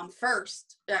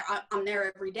 First, I'm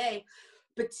there every day.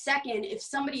 But second, if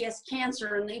somebody has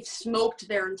cancer and they've smoked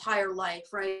their entire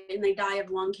life, right, and they die of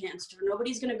lung cancer,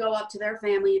 nobody's going to go up to their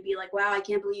family and be like, wow, I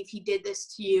can't believe he did this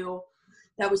to you.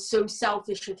 That was so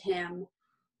selfish of him.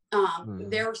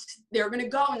 They're going to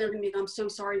go and they're going to be, I'm so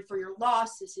sorry for your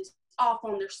loss. This is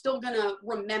awful. And they're still going to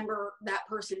remember that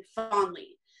person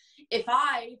fondly. If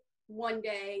I one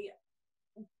day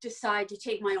decide to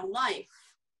take my own life,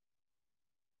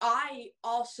 I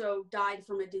also died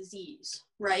from a disease,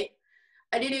 right?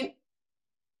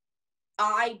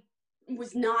 I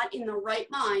was not in the right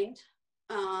mind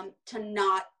to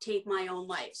not take my own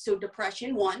life. So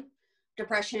depression,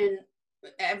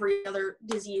 every other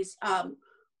disease,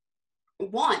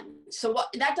 one. So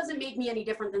that doesn't make me any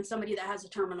different than somebody that has a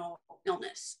terminal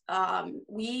illness.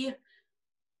 We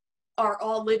are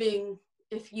all living,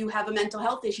 if you have a mental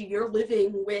health issue, you're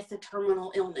living with a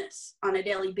terminal illness on a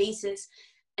daily basis.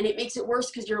 And it makes it worse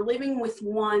because you're living with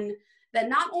one that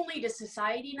not only does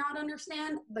society not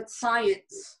understand, but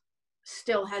science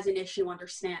still has an issue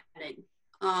understanding.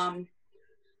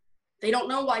 They don't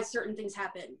know why certain things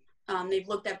happen. They've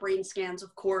looked at brain scans,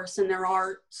 of course, and there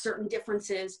are certain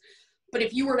differences. But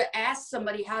if you were to ask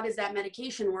somebody, how does that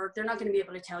medication work? They're not going to be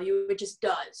able to tell you. It just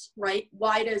does, right?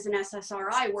 Why does an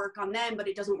SSRI work on them, but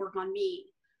it doesn't work on me?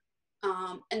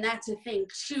 And that's a thing,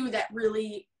 too, that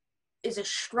really is a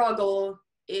struggle,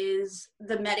 is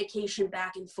the medication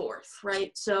back and forth,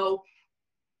 right? So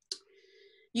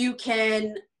you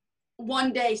can,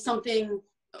 one day something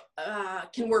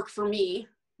can work for me,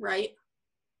 right?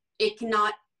 It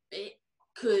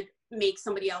could make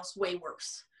somebody else way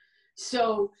worse.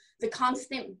 So the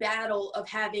constant battle of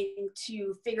having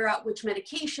to figure out which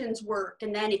medications work,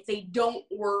 and then if they don't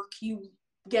work, you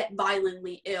get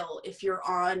violently ill if you're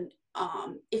on,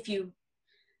 if you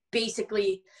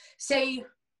basically say,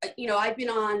 I've been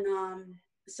on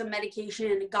some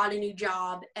medication, got a new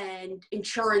job, and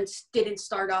insurance didn't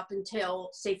start up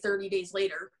until, say, 30 days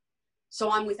later.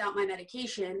 So I'm without my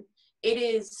medication. It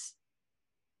is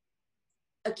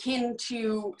akin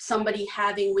to somebody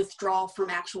having withdrawal from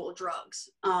actual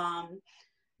drugs.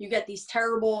 You get these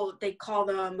terrible, they call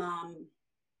them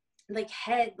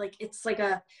it's like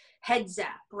a head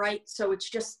zap, right? So it's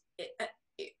just,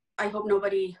 I hope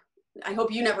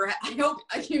you never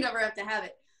have to have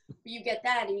it. You get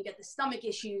that, and you get the stomach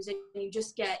issues, and you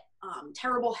just get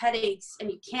terrible headaches,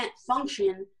 and you can't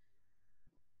function.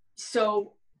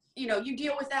 So, you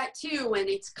deal with that too, and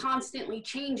it's constantly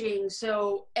changing.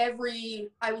 So I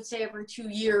would say every 2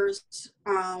 years,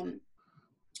 a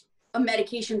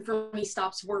medication for me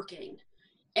stops working,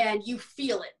 and you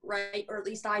feel it, right? Or at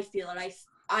least I feel it.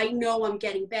 I know I'm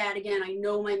getting bad again. I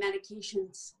know my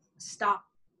medications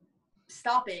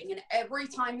stopping, and every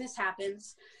time this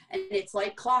happens, and it's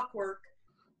like clockwork,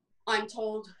 I'm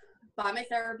told by my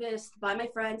therapist, by my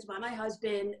friends, by my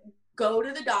husband, go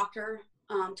to the doctor,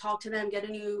 talk to them, get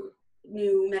a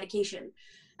new medication.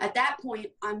 At that point,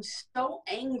 I'm so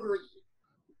angry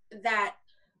that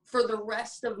for the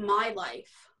rest of my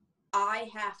life, I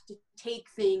have to take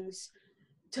things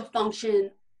to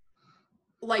function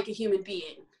like a human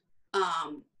being.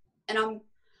 And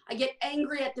I get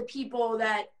angry at the people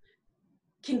that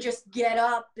can just get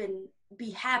up and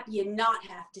be happy and not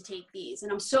have to take these.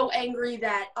 And I'm so angry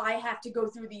that I have to go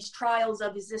through these trials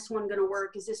of, is this one going to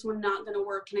work? Is this one not going to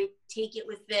work? Can I take it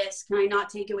with this? Can I not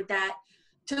take it with that?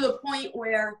 To the point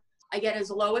where I get as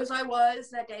low as I was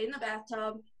that day in the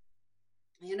bathtub.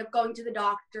 I end up going to the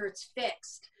doctor. It's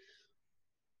fixed.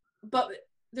 But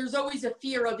there's always a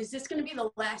fear of, is this going to be the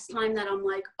last time that I'm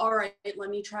like, all right, let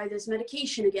me try this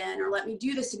medication again, or let me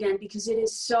do this again, because it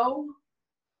is so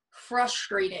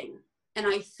frustrating. And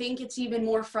I think it's even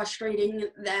more frustrating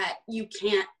that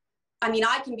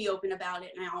I can be open about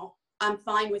it now. I'm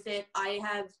fine with it. I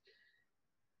have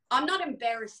I'm not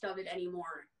embarrassed of it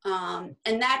anymore.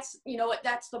 And that's, you know what,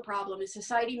 that's the problem, is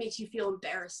society makes you feel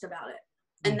embarrassed about it.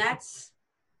 And that's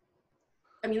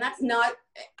not,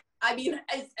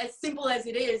 as simple as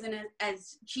it is and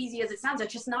as cheesy as it sounds,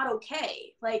 that's just not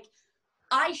okay. Like,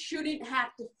 I shouldn't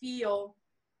have to feel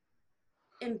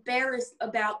embarrassed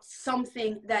about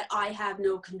something that I have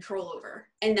no control over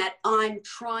and that I'm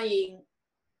trying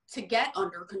to get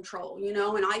under control, you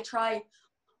know, and I try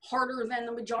harder than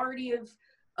the majority of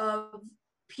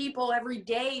people every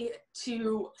day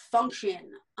to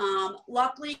function.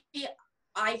 Luckily,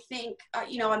 I think,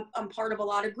 you know, I'm part of a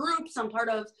lot of groups. I'm part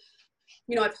of,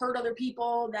 you know, I've heard other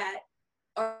people that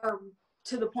are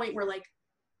to the point where, like,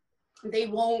 they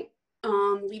won't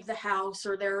leave the house,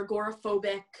 or they're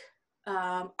agoraphobic.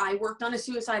 I worked on a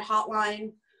suicide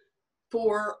hotline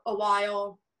for a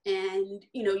while, and,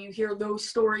 you know, you hear those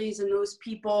stories and those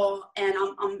people, and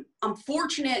I'm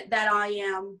fortunate that I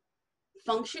am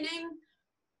functioning,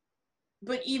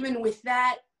 but even with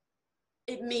that,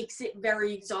 it makes it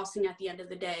very exhausting at the end of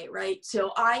the day, right?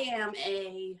 So I am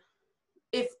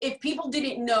if people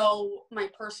didn't know my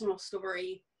personal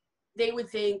story, they would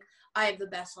think I have the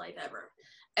best life ever.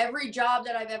 Every job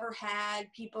that I've ever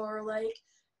had, people are like,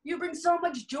 you bring so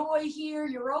much joy here.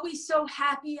 You're always so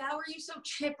happy. How are you so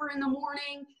chipper in the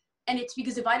morning? And it's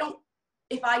because if I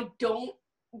don't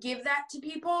give that to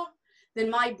people, then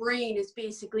my brain is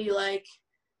basically like,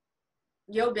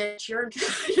 yo, bitch, you're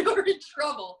in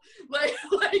trouble.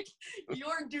 Like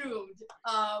you're doomed.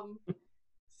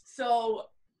 So,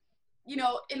 you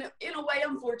know, in a way,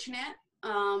 I'm fortunate,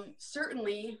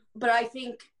 certainly, but I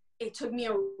think it took me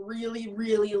a really,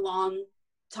 really long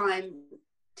time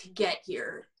to get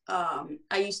here.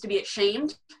 I used to be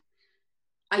ashamed.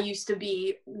 I used to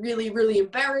be really, really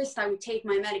embarrassed. I would take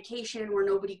my medication where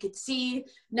nobody could see.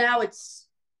 Now it's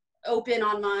open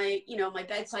on my, you know, my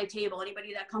bedside table.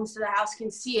 Anybody that comes to the house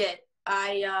can see it.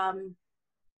 Now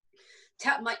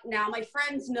my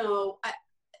friends know,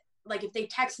 like, if they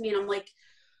text me and I'm like,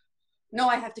 no,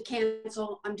 I have to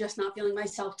cancel, I'm just not feeling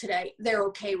myself today, they're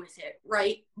okay with it,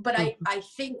 right? But I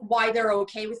think why they're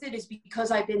okay with it is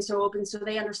because I've been so open, so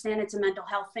they understand it's a mental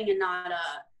health thing and not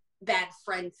a bad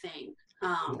friend thing.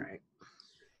 Right.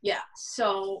 Yeah,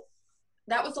 so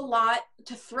that was a lot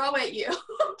to throw at you.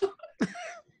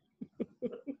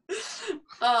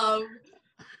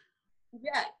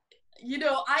 Yeah, you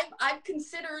know, I've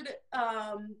considered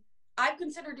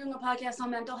doing a podcast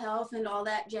on mental health and all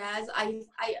that jazz. I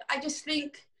just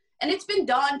think, and it's been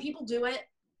done, people do it.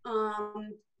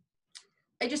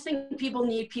 I just think people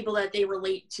need people that they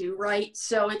relate to, right?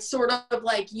 So it's sort of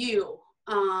like you,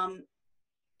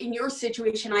 in your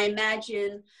situation, I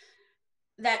imagine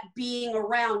that being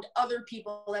around other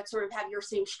people that sort of have your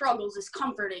same struggles is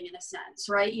comforting in a sense,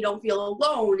 right? You don't feel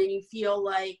alone, and you feel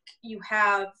like you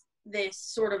have this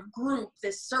sort of group,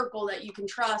 this circle that you can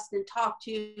trust and talk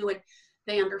to, and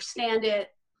they understand it.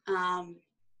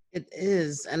 It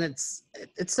is, and it's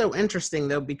so interesting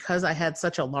though, because I had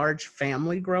such a large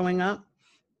family growing up.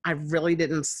 I really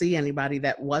didn't see anybody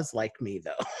that was like me,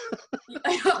 though.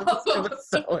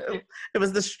 It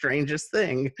was the strangest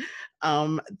thing,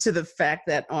 to the fact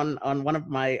that on one of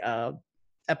my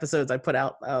episodes I put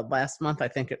out last month, I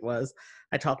think it was,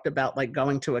 I talked about, like,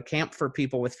 going to a camp for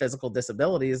people with physical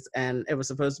disabilities, and it was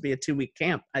supposed to be a 2-week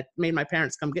camp. I made my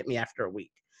parents come get me after a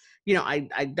week. You know,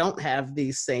 I don't have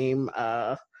these same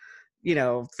you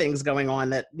know, things going on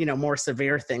that, you know, more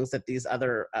severe things that these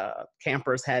other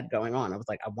campers had going on. I was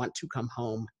like, I want to come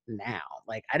home now.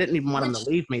 Like, I didn't even want them to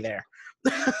leave me there.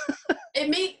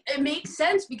 It makes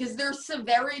sense because there's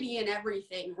severity in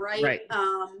everything, right? Right.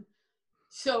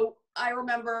 So I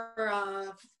remember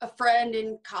a friend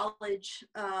in college,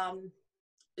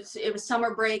 it was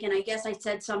summer break, and I guess I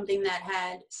said something that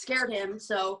had scared him.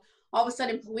 So all of a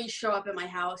sudden police show up at my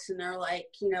house, and they're like,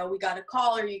 you know, we got a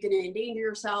call. Are you going to endanger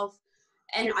yourself?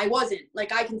 And I wasn't.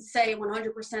 Like, I can say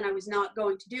 100% I was not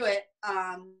going to do it.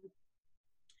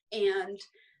 And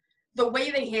the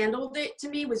way they handled it to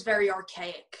me was very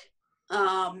archaic.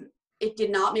 It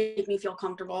did not make me feel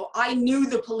comfortable. I knew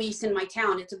the police in my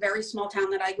town. It's a very small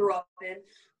town that I grew up in.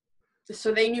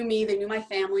 So they knew me. They knew my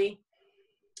family.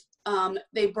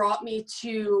 They brought me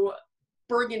to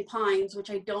Bergen Pines, which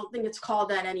I don't think it's called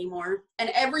that anymore. And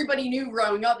everybody knew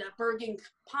growing up that Bergen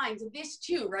Pines, this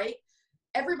too, right?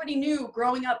 Everybody knew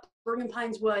growing up, Bergen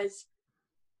Pines was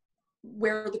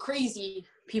where the crazy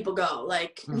people go,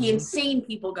 like the insane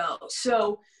people go.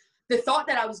 So the thought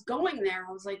that I was going there,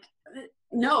 I was like,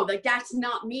 no, like, that's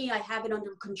not me. I have it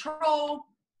under control.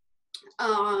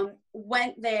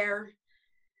 Went there.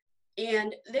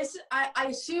 And this, I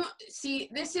assume, see,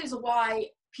 this is why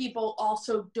people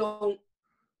also don't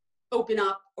open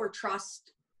up or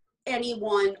trust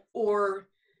anyone or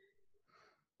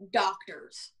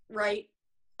doctors, right?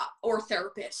 Or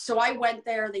therapists. So I went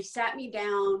there, they sat me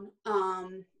down,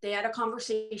 they had a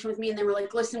conversation with me, and they were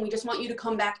like, listen, we just want you to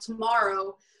come back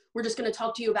tomorrow. We're just going to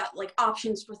talk to you about like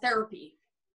options for therapy.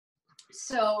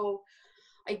 So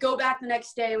I go back the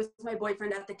next day with my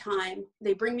boyfriend at the time.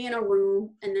 They bring me in a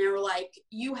room and they were like,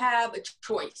 you have a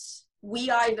choice. We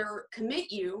either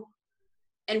commit you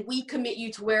and we commit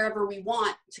you to wherever we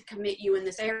want to commit you in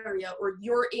this area, or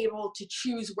you're able to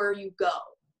choose where you go.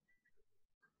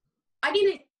 I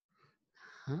didn't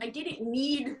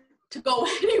need to go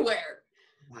anywhere.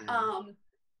 Wow.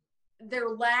 Their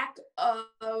lack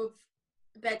of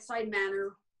bedside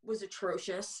manner was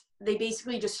atrocious. They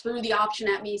basically just threw the option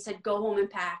at me, said, go home and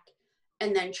pack,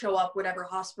 and then show up whatever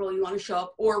hospital you want to show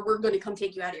up, or we're going to come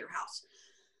take you out of your house.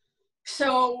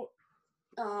 So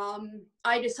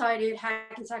I decided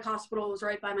Hackensack Hospital was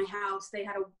right by my house. They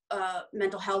had a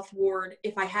mental health ward.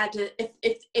 If I had to,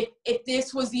 if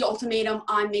this was the ultimatum,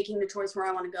 I'm making the choice where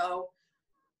I want to go.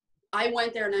 I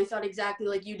went there and I thought exactly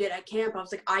like you did at camp. I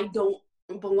was like, I don't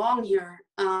belong here.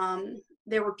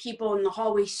 There were people in the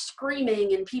hallway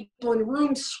screaming and people in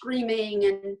rooms screaming,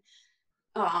 and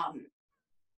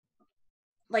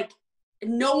like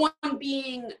no one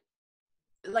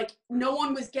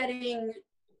was getting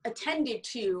attended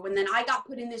to. And then I got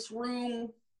put in this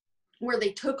room where they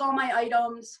took all my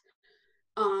items,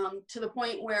 to the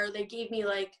point where they gave me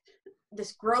like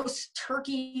this gross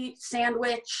turkey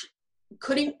sandwich.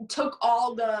 Took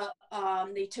all the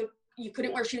you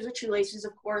couldn't wear shoes with shoelaces,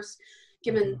 of course,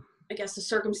 given I guess the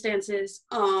circumstances.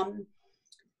 And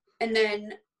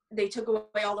then they took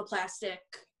away all the plastic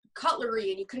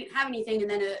cutlery and you couldn't have anything.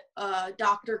 And then a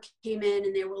doctor came in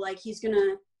and they were like, he's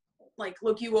gonna like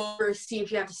look you over, see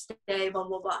if you have to stay, blah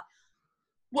blah blah.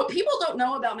 What people don't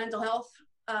know about mental health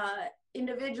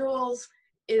individuals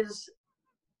is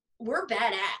we're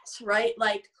badass, right?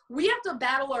 Like we have to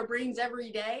battle our brains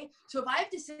every day. So if I have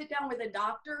to sit down with a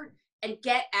doctor and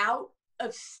get out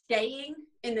of staying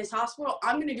in this hospital,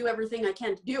 I'm going to do everything I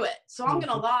can to do it. So I'm going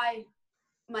to lie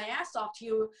my ass off to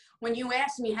you when you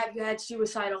ask me, have you had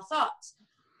suicidal thoughts?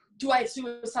 Do I have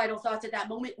suicidal thoughts at that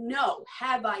moment? No.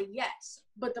 Have I? Yes.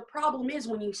 But the problem is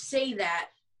when you say that,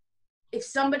 if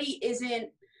somebody isn't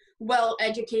well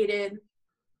educated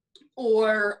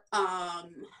or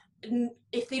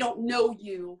if they don't know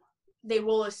you, they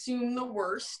will assume the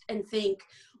worst and think,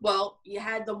 well, you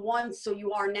had them once, so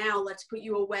you are now, let's put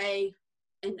you away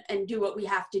and do what we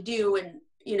have to do and,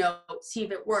 you know, see if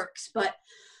it works. But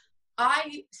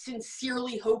I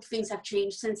sincerely hope things have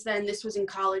changed since then. This was in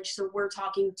college, so we're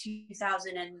talking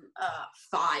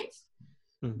 2005.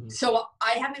 So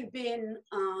I haven't been,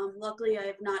 luckily I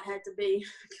have not had to be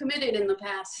committed in the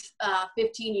past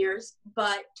 15 years,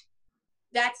 but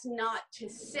that's not to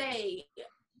say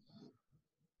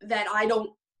that I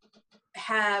don't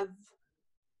have,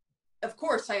 of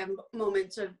course I have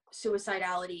moments of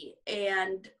suicidality,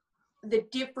 and the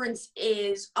difference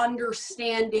is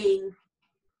understanding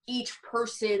each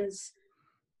person's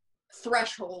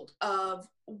threshold of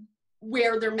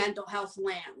where their mental health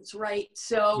lands, right?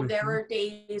 So there are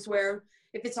days where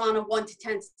if it's on a 1 to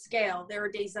 10 scale, there are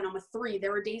days that I'm a 3,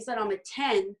 there are days that I'm a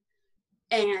 10,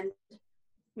 and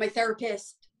my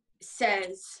therapist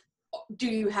says, do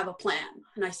you have a plan?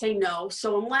 And I say no.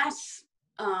 So unless,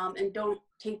 and don't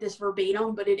take this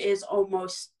verbatim, but it is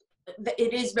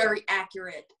very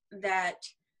accurate that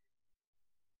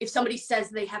if somebody says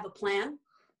they have a plan,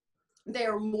 they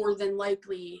are more than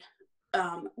likely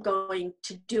going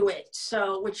to do it.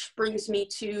 So, which brings me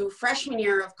to freshman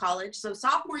year of college. So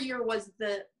sophomore year was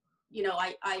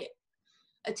I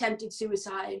attempted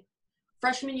suicide.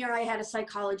 Freshman year, I had a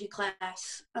psychology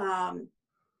class. I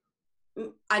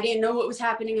didn't know what was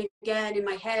happening again in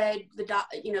my head. The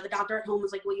doctor at home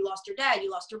was like, well, you lost your dad,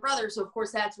 you lost your brother. So of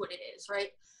course that's what it is, right?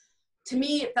 To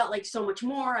me, it felt like so much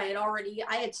more. I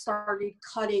had started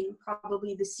cutting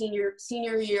probably the senior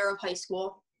year of high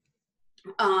school.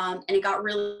 And it got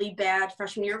really bad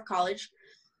freshman year of college.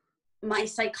 My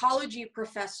psychology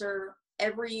professor,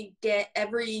 every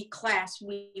class,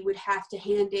 we would have to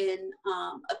hand in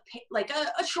a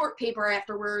short paper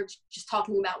afterwards, just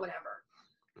talking about whatever.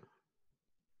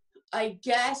 I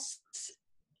guess,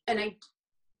 and I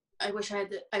wish I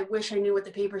knew what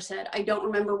the paper said. I don't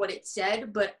remember what it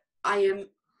said, but I am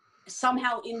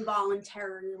somehow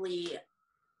involuntarily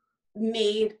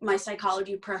made my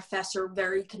psychology professor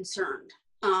very concerned.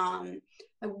 And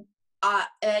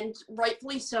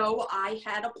rightfully so. I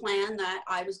had a plan that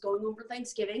I was going over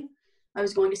Thanksgiving. I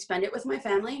was going to spend it with my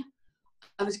family.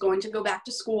 I was going to go back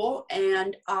to school,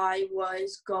 and I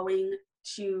was going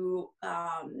to,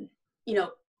 you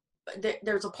know,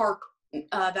 there's a park,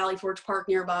 Valley Forge Park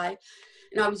nearby,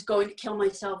 and I was going to kill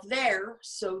myself there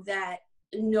so that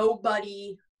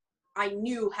nobody I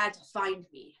knew had to find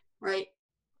me, right?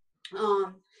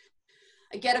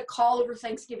 I get a call over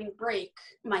Thanksgiving break,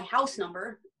 my house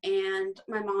number, and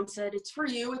my mom said, "It's for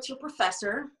you, it's your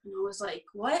professor." And I was like,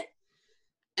 "What?"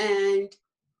 And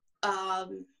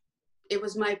it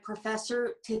was my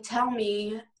professor to tell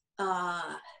me,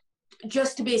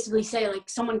 just to basically say, like,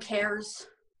 someone cares.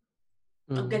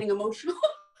 I'm getting emotional.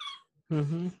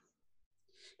 Mm-hmm.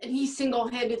 And he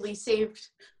single-handedly saved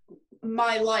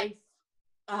my life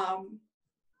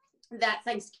that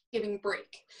Thanksgiving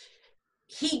break.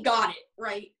 He got it,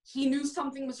 right? He knew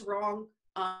something was wrong,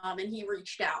 and he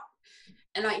reached out.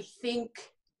 And I think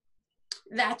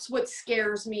that's what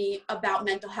scares me about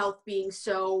mental health being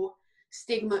so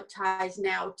stigmatized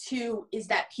now too, is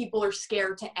that people are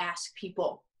scared to ask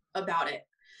people about it.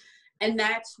 And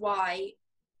that's why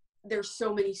there's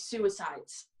so many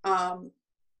suicides,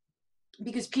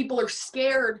 because people are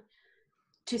scared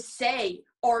to say,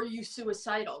 "Are you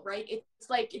suicidal?" Right? It's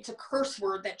like it's a curse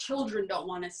word that children don't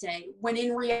want to say, when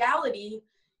in reality,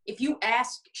 if you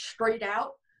ask straight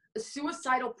out, a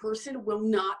suicidal person will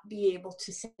not be able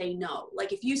to say no.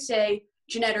 Like, if you say,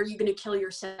 "Jeanette, are you going to kill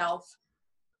yourself?"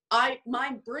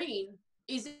 My brain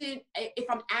isn't, if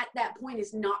I'm at that point,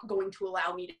 is not going to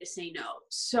allow me to say no.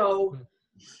 So,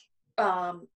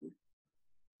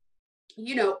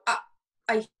 you know,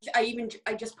 I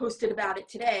just posted about it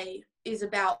today, is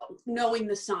about knowing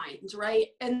the signs, right?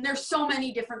 And there's so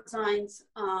many different signs.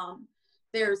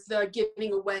 There's the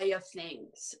giving away of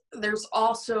things. There's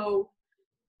also,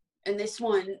 and this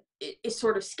one is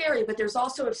sort of scary, but there's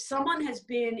also, if someone has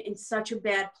been in such a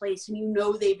bad place and you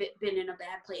know they've been in a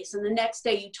bad place, and the next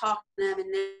day you talk to them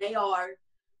and they are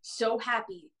so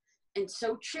happy and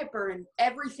so chipper and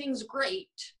everything's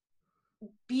great,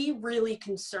 be really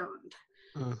concerned.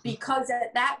 Mm-hmm. Because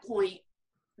at that point,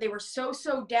 they were so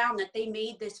down that they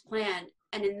made this plan,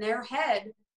 and in their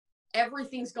head,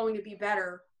 everything's going to be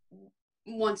better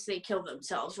once they kill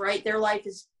themselves, right? Their life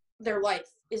is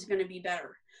going to be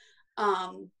better.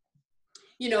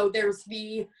 You know, there's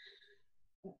the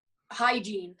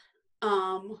hygiene.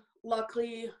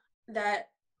 Luckily that,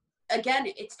 again,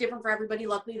 it's different for everybody.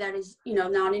 Luckily that is, you know,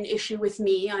 not an issue with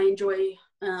me. I enjoy,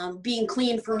 being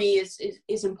clean for me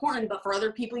is important, but for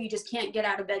other people, you just can't get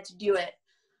out of bed to do it.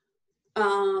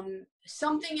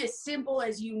 Something as simple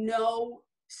as, you know,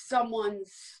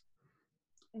 someone's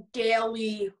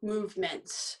daily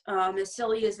movements, as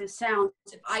silly as it sounds,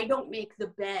 if I don't make the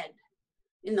bed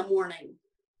in the morning,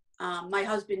 my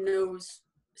husband knows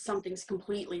something's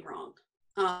completely wrong.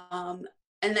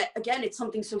 And that, again, it's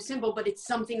something so simple, but it's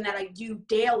something that I do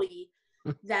daily,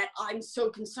 that I'm so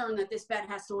concerned that this bed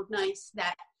has to look nice,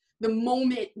 that the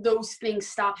moment those things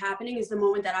stop happening is the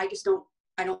moment that I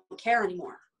don't care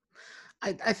anymore.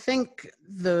 I think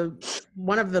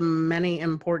one of the many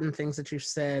important things that you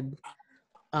said,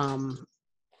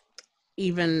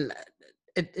 even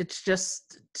it's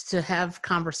just to have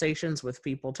conversations with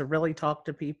people, to really talk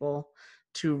to people,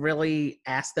 to really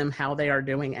ask them how they are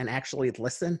doing and actually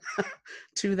listen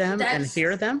to them and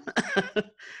hear them.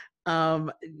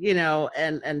 You know,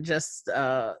 and just,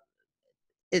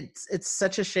 it's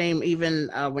such a shame, even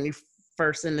when you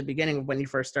first, in the beginning, when you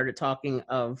first started talking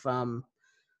of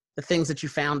the things that you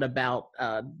found about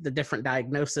the different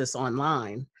diagnosis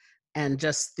online, and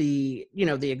just the, you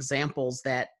know, the examples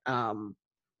that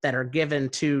that are given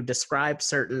to describe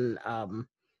certain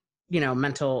you know,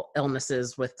 mental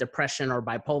illnesses with depression or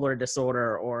bipolar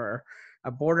disorder or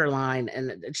a borderline.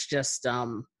 And it's just,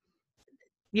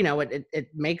 you know, it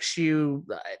makes you,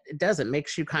 it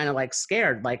makes you kind of like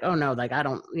scared, like, oh no, like I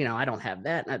don't, you know, I don't have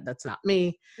that. That's not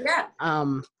me. Yeah.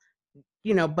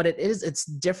 You know, but it's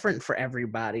different for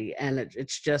everybody. And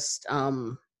it's just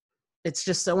so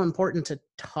important to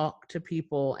talk to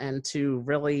people and to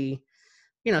really,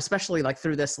 you know, especially like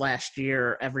through this last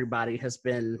year, everybody has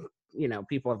been, you know,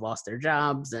 people have lost their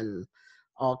jobs and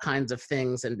all kinds of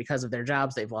things. And because of their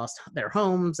jobs, they've lost their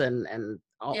homes and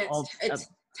all. It's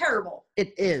terrible.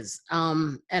 It is.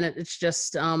 And it's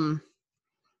just so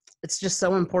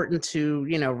important to,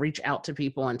 you know, reach out to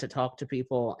people and to talk to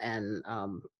people, and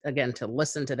again, to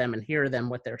listen to them and hear them,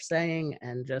 what they're saying,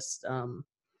 and just,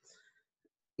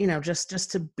 you know,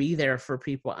 just to be there for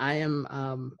people.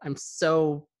 I'm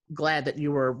so glad that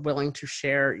you were willing to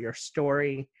share your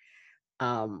story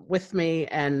with me.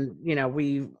 And, you know,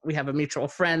 we have a mutual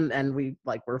friend, and we're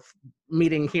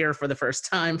meeting here for the first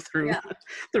time through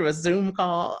through a Zoom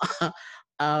call.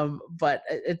 But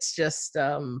it's just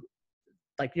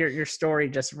like your story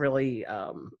just really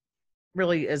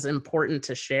really is important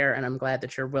to share. And I'm glad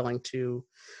that you're willing to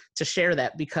share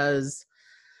that, because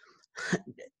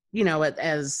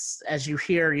as you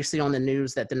see on the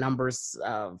news that the numbers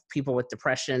of people with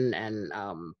depression and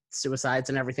suicides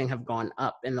and everything have gone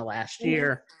up in the last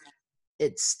year.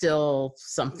 It's still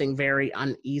something very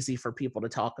uneasy for people to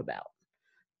talk about,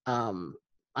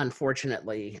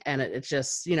 unfortunately. And it's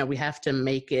just, we have to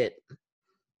make it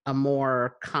a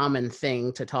more common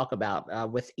thing to talk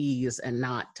about with ease, and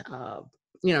not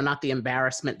the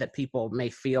embarrassment that people may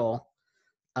feel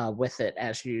with it,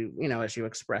 as you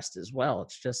expressed as well.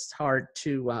 It's just hard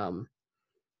to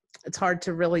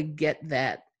really get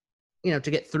that, to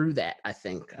get through that, I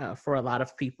think, for a lot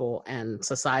of people and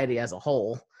society as a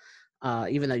whole.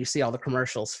 Even though you see all the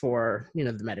commercials for, the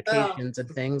medications and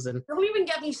things. And don't even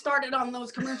get me started on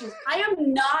those commercials. I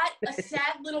am not a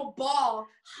sad little ball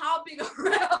hopping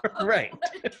around. Right.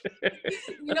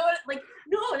 You know what? Like,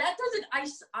 no, that doesn't,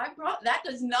 that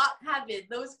does not happen.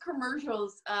 Those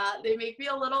commercials, they make me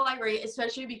a little irate,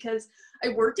 especially because I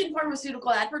worked in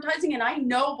pharmaceutical advertising and I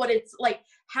know what it's like,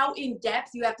 how in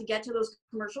depth you have to get to those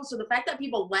commercials. So the fact that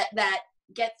people let that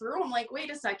get through, I'm like,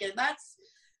 wait a second, that's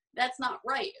not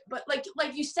right. But like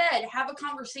you said, have a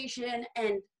conversation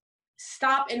and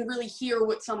stop and really hear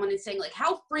what someone is saying. Like,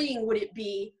 how freeing would it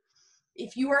be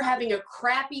if you were having a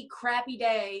crappy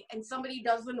day and somebody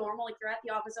does the normal, like you're at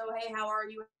the office, oh, hey, how are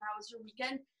you? How was your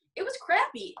weekend? It was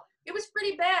crappy. It was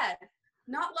pretty bad.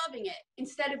 Not loving it.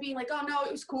 Instead of being like, oh no,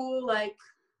 it was cool. Like,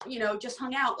 just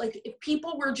hung out. Like, if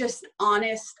people were just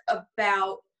honest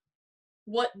about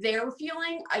what they're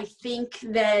feeling, I think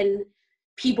then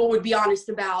people would be honest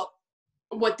about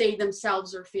what they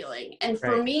themselves are feeling. And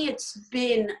for Right. me, it's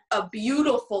been a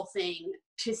beautiful thing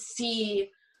to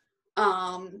see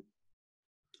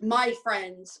my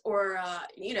friends or,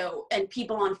 and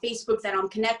people on Facebook that I'm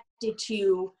connected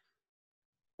to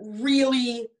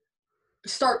really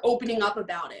start opening up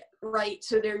about it, right?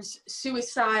 So there's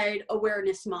Suicide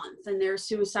Awareness Month, and there's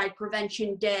Suicide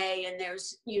Prevention Day, and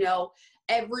there's,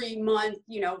 every month,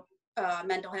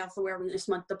 Mental Health Awareness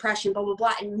Month, depression, blah, blah,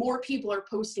 blah, and more people are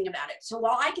posting about it. So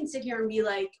while I can sit here and be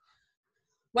like,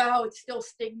 wow, it's still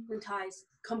stigmatized,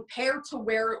 compared to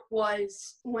where it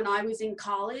was when I was in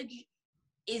college,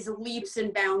 is leaps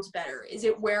and bounds better. Is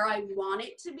it where I want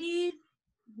it to be?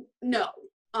 No.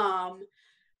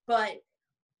 But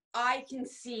I can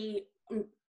see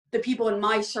the people in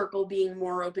my circle being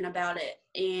more open about it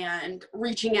and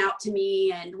reaching out to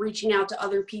me and reaching out to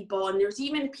other people. And there's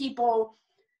even people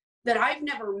that I've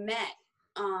never met,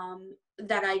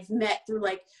 that I've met through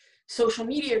like social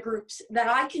media groups that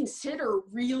I consider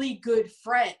really good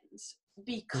friends,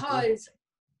 because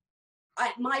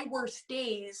at my worst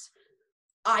days,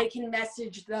 I can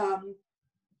message them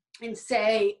and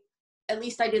say, at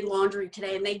least I did laundry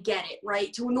today, and they get it,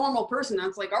 right? To a normal person,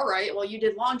 that's like, all right, well, you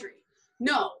did laundry.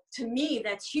 No, to me,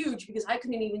 that's huge, because I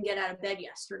couldn't even get out of bed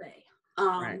yesterday.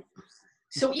 Right.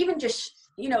 So even just,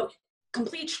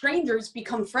 complete strangers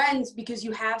become friends because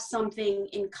you have something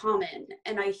in common.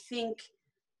 And I think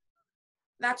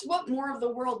that's what more of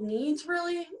the world needs,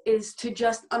 really, is to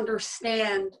just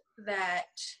understand that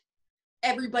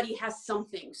everybody has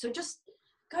something. So just,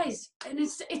 guys, and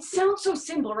it sounds so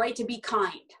simple, right? To be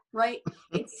kind, right?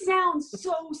 It sounds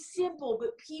so simple,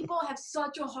 but people have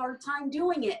such a hard time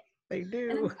doing it. They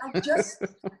do.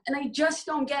 And I just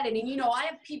don't get it. And, I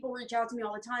have people reach out to me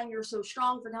all the time. You're so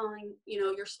strong for telling,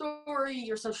 your story.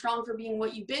 You're so strong for being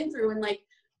what you've been through. And like,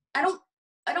 I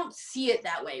don't see it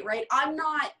that way, right? I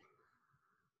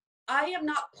am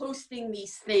not posting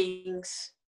these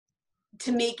things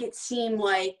to make it seem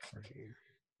like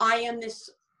I am this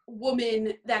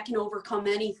woman that can overcome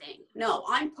anything. No,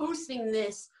 I'm posting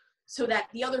this so that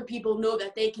the other people know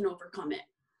that they can overcome it,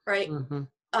 right? When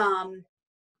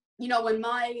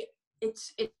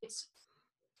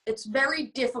it's very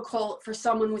difficult for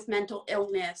someone with mental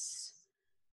illness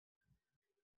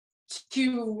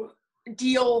to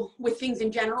deal with things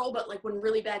in general, but like when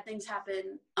really bad things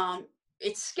happen,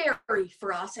 it's scary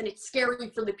for us, and it's scary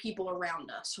for the people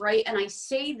around us, right? And I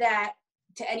say that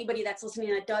to anybody that's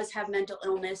listening that does have mental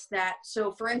illness.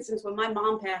 So for instance, when my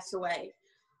mom passed away,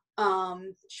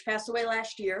 she passed away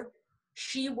last year.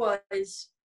 She was,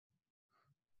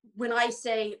 when I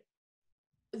say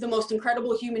the most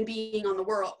incredible human being in the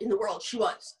world, she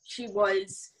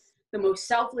was the most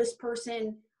selfless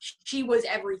person. She was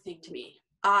everything to me.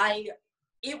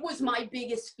 It was my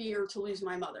biggest fear to lose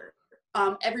my mother.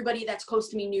 Everybody that's close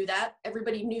to me knew that.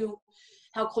 Everybody knew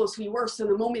how close we were. So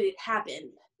the moment it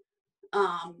happened,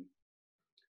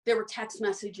 there were text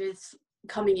messages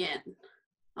coming in.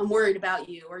 I'm worried about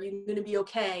you. Are you going to be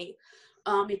okay?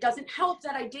 It doesn't help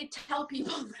that I did tell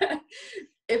people that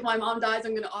if my mom dies,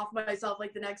 I'm going to off myself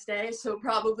like the next day. So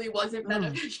probably wasn't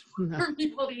beneficial for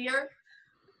people to hear.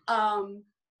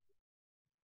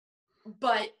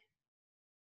 But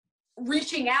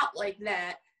reaching out like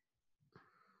that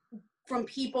from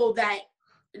people that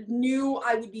knew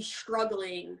I would be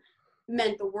struggling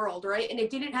meant the world, right? And it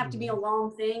didn't have to be a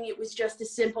long thing. It was just a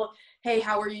simple, hey,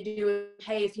 how are you doing?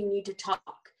 Hey, if you need to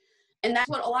talk. And that's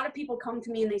what a lot of people come to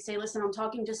me and they say, listen, I'm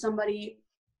talking to somebody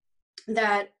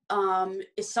that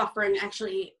is suffering.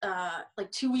 Actually, like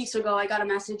 2 weeks ago, I got a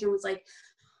message and was like,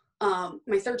 my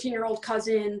 13-year-old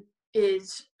cousin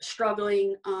is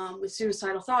struggling with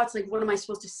suicidal thoughts. Like, what am I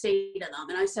supposed to say to them?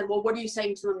 And I said, well, what are you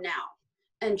saying to them now?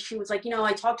 And she was like,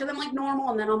 I talk to them like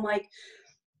normal. And then I'm like,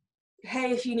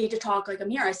 hey, if you need to talk, like, I'm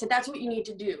here. I said, that's what you need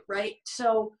to do, right?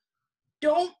 So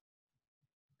don't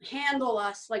handle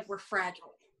us like we're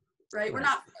fragile, right? We're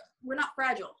not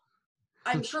fragile.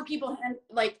 I'm sure people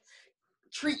like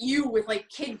treat you with like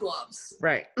kid gloves.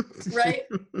 Right.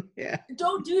 Yeah.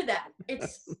 Don't do that.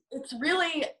 It's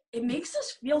really, it makes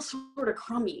us feel sort of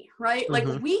crummy, right? Like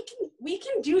we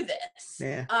can do this.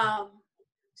 Yeah.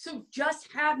 So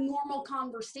just have normal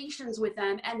conversations with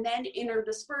them and then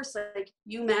interdisperse, like,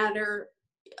 you matter,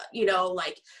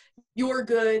 like, you're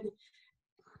good.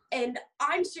 And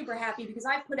I'm super happy because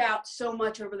I put out so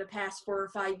much over the past 4 or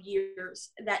 5 years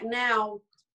that now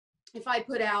if I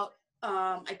put out,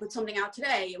 I put something out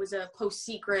today, it was a post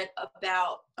secret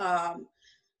about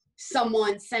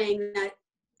someone saying that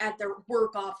at their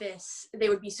work office, they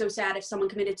would be so sad if someone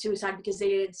committed suicide because they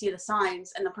didn't see the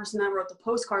signs. And the person that wrote the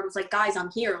postcard was like, guys,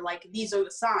 I'm here. Like, these are the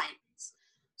signs.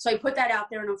 So I put that out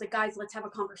there and I was like, guys, let's have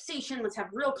a conversation. Let's have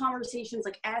real conversations,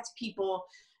 like, ask people.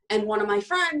 And one of my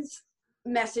friends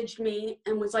messaged me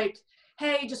and was like,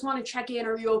 hey, just want to check in.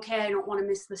 Are you okay? I don't want to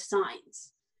miss the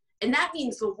signs. And that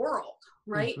means the world,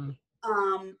 right?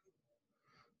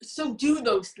 So do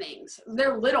those things.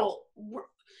 They're little.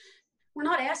 We're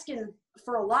not asking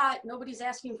for a lot. Nobody's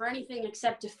asking for anything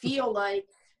except to feel like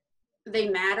they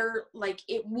matter, like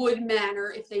it would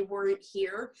matter if they weren't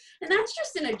here. And that's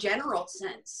just in a general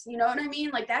sense. You know what I mean?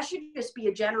 Like, that should just be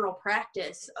a general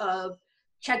practice of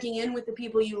checking in with the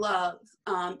people you love.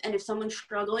 And if someone's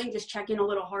struggling, just check in a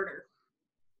little harder.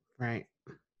 Right.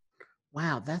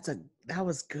 Wow, that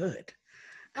was good.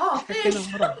 Oh, check in a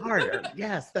little harder.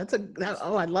 Yes,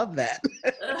 I love that.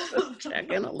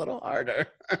 Check in a little harder.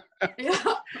 Yeah.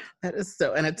 That is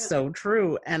so, and it's so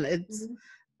true. And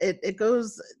it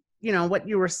goes, what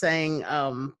you were saying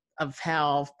of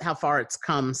how far it's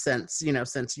come since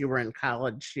you were in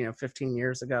college, 15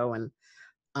 years ago. And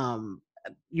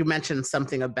you mentioned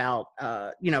something about,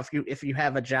 if you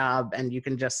have a job and you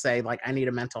can just say, like, I need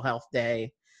a mental health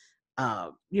day,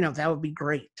 that would be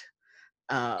great.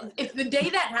 If the day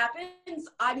that happens,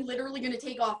 I'm literally going to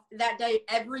take off that day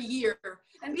every year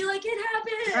and be like, it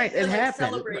happened. Right, it happened.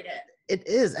 Celebrate it. It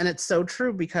is, and it's so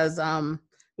true because, I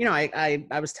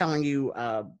was telling you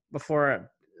before, it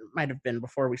might have been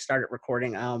before we started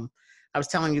recording, I was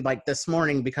telling you, like, this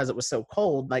morning, because it was so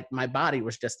cold, like, my body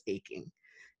was just aching,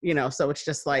 so it's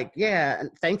just like, yeah, and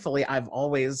thankfully I've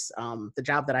always, the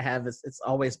job that I have it's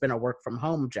always been a work from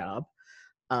home job,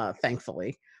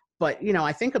 thankfully. But,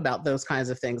 I think about those kinds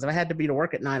of things. If I had to be to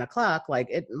work at 9:00, like,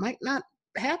 it might not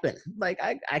happen. Like,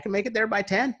 I can make it there by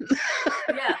 10.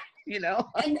 Yeah.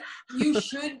 And you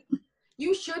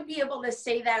should be able to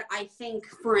say that, I think,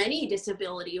 for any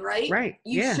disability, right? Right.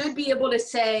 You should be able to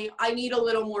say, I need a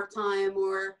little more time,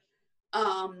 or,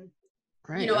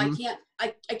 right.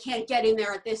 I can't get in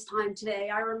there at this time today.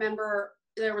 I remember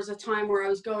there was a time where I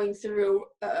was going through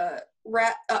a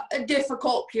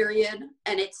difficult period,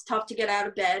 and it's tough to get out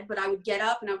of bed, but I would get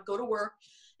up and I would go to work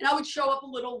and I would show up a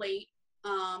little late.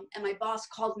 And my boss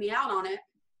called me out on it.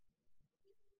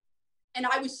 And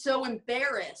I was so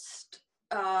embarrassed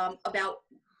about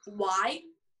why,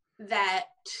 that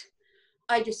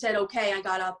I just said, okay, I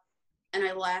got up and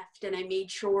I left, and I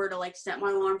made sure to, like, set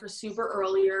my alarm for super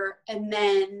earlier. And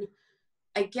then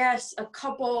I guess a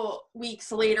couple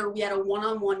weeks later, we had a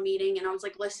one-on-one meeting, and I was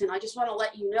like, listen, I just want to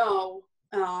let you know,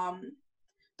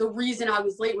 the reason I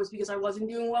was late was because I wasn't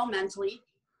doing well mentally.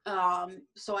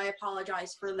 So I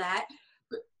apologize for that.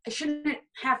 But I shouldn't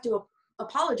have to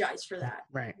apologize for that.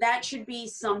 Right. That should be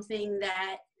something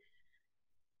that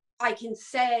I can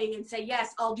say and say,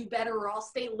 yes, I'll do better, or I'll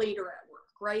stay later at work,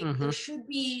 right? There should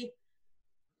be,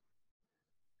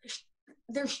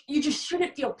 you just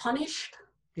shouldn't feel punished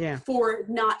for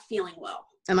not feeling well.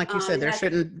 And like you said,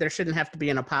 there shouldn't have to be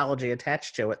an apology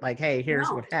attached to it. Like, hey, here's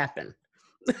what happened.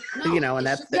 And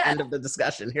that's the end of the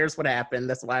discussion. Here's what happened.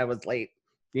 That's why I was late.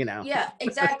 you know? Yeah,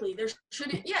 exactly. There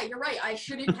shouldn't, yeah, you're right. I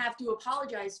shouldn't have to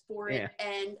apologize for it. Yeah.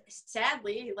 And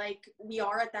sadly, like, we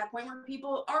are at that point where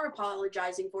people are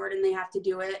apologizing for it and they have to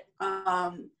do it.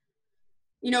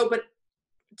 But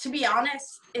to be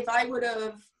honest, if I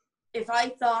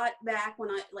thought back when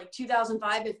like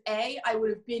 2005, if I would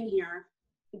have been here,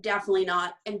 definitely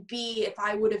not. And B, if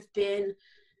I would have been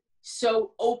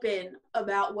so open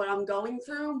about what I'm going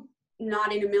through,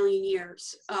 not in a million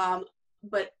years.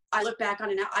 But I look back on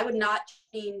it now, I would not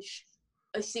change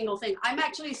a single thing. I'm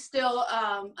actually still,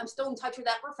 I'm still in touch with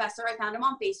that professor. I found him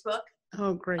on Facebook.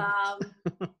 Oh, great.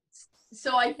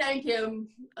 So I thank him.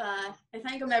 I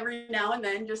thank him every now and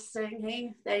then, just saying,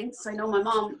 hey, thanks. I know my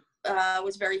mom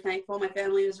was very thankful. My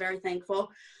family was very thankful.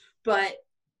 But,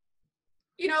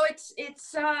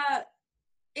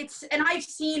 it's, and I've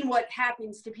seen what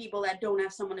happens to people that don't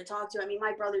have someone to talk to. I mean,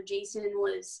 my brother Jason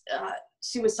was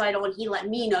suicidal, and he let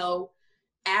me know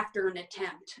after an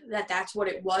attempt that that's what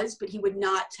it was, but he would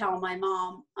not tell my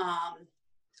mom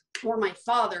or my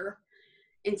father.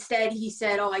 Instead, he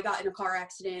said, oh, I got in a car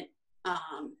accident,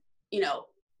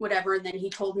 whatever. And then he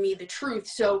told me the truth.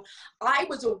 So I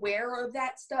was aware of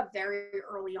that stuff very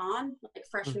early on, like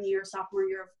freshman year, sophomore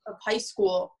year of high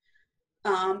school.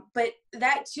 But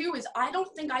that too is, I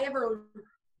don't think I never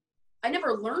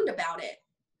learned about it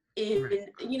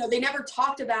they never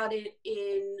talked about it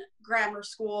in grammar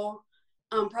school.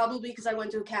 Probably because I went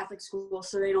to a Catholic school,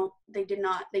 so they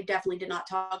definitely did not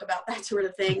talk about that sort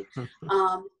of thing.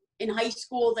 In high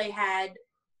school, they had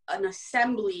an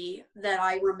assembly that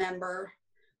I remember,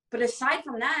 but aside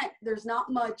from that, there's not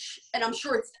much, and I'm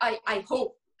sure I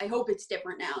hope it's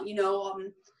different now.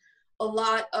 A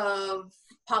lot of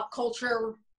pop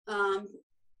culture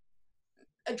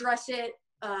address it,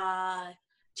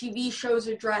 TV shows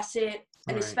address it,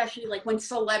 and Right. especially like when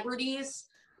celebrities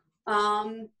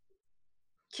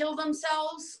kill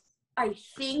themselves, I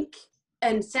think,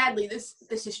 and sadly this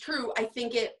is true, I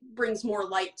think it brings more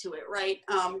light to it, right?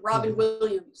 Robin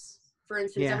Williams, for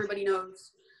instance. Yeah. Everybody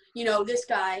knows, this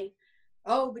guy.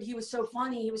 Oh, but he was so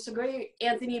funny, he was so great.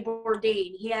 Anthony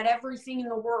Bourdain, he had everything in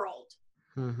the world.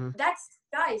 That's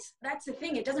the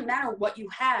thing. It doesn't matter what you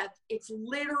have. It's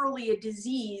literally a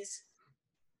disease,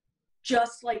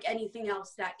 just like anything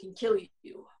else that can kill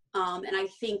you. And I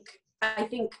think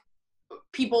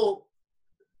people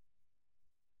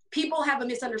have a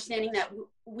misunderstanding that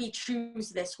we choose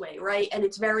this way, right? And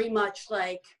it's very much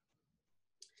like,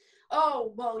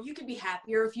 oh, well, you could be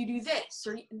happier if you do this,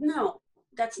 or no,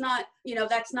 that's not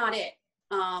it.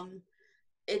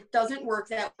 It doesn't work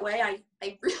that way. I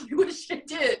really wish it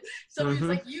did. So it's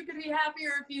like, you could be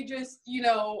happier if you just,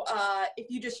 if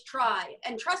you just try.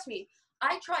 And trust me,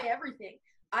 I try everything.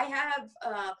 I have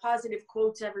positive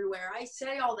quotes everywhere. I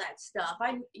say all that stuff.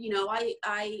 I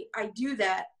do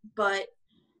that, but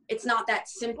it's not that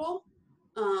simple.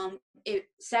 It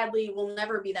sadly will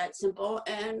never be that simple.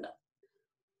 And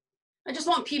I just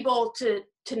want people to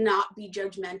not be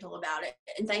judgmental about it.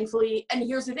 And thankfully, and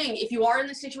here's the thing, if you are in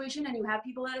this situation and you have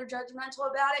people that are judgmental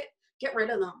about it, get rid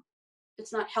of them.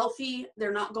 It's not healthy.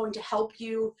 They're not going to help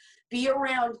you. Be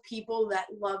around people that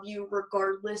love you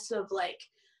regardless of like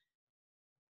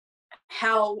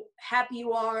how happy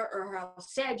you are or how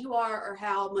sad you are or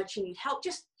how much you need help.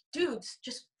 Just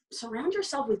surround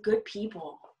yourself with good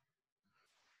people.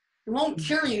 It won't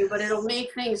cure you, but it'll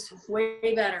make things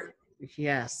way better.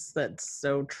 Yes, that's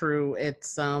so true.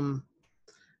 It's our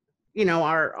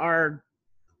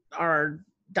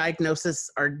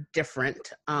diagnoses are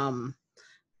different. But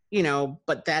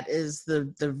that is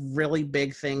the really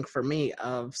big thing for me,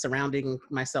 of surrounding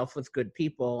myself with good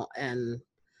people. And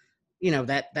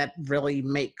that really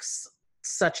makes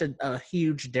such a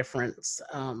huge difference.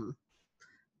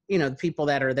 The people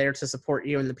that are there to support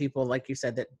you, and the people, like you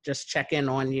said, that just check in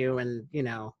on you, and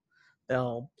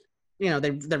they're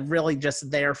really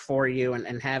just there for you,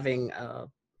 and having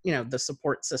the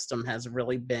support system has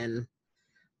really been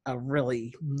a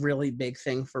really, really big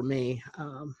thing for me,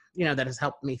 that has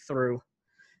helped me through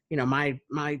my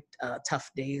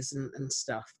tough days and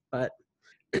stuff. But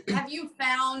have you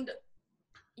found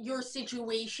your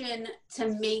situation to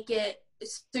make it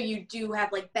so you do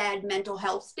have like bad mental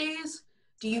health days?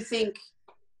 Do you think?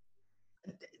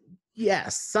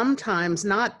 Yes, sometimes,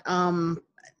 not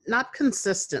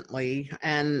consistently,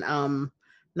 and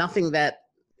nothing that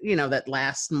that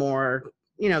lasts more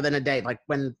than a day. Like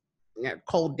when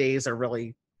cold days are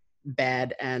really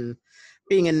bad, and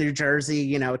being in New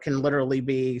Jersey, it can literally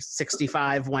be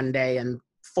 65 one day and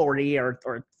 40 or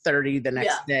 30 the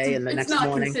next day, and the next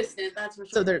morning. It's not consistent, that's for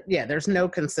sure. So there's no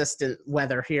consistent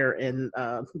weather here in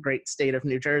great state of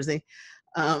New Jersey.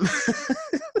 Um,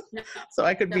 No, so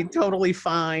I could be definitely. totally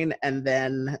fine. And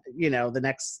then, the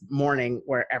next morning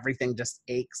where everything just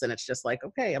aches and it's just like,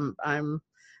 okay, I'll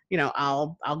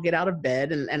get out of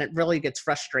bed and it really gets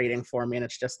frustrating for me. And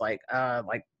it's just like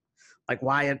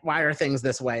why are things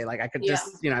this way? Like I could Yeah.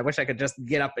 just, I wish I could just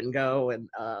get up and go. And,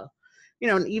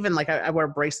 and even like I wear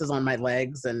braces on my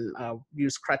legs and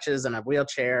use crutches and a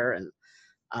wheelchair. And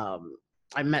um,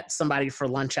 I met somebody for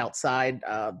lunch outside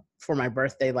for my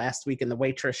birthday last week, and the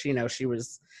waitress, she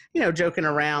was, joking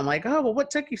around like, "Oh, well, what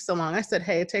took you so long?" I said,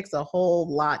 "Hey, it takes a whole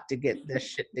lot to get this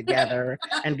shit together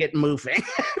and get moving."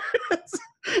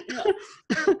 Yeah.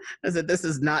 I said, "This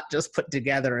is not just put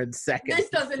together in seconds. This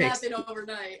doesn't happen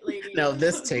overnight, lady. No,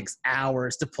 this takes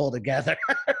hours to pull together."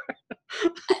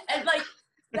 And like,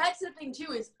 that's the thing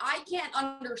too, is I can't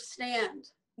understand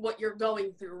what you're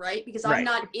going through, right? Because I'm Right.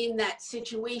 not in that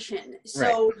situation.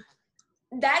 So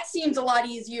that seems a lot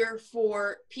easier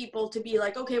for people to be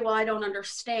like, okay, well, I don't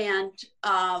understand,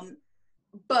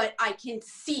 but I can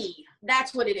see.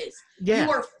 That's what it is. Yeah.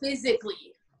 You are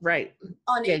physically Right.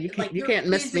 unable. Yeah, you can't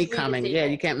miss me coming. Disabled.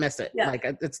 Yeah, you can't miss it. Yeah. Like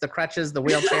it's the crutches, the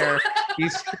wheelchair.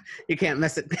 you can't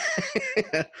miss it.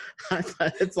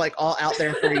 It's like all out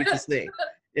there for you to see.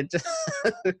 It just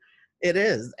it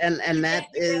is, and that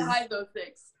you is. can't hide those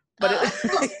things. But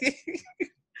it,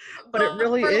 but it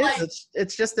really is. Like,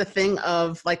 it's just a thing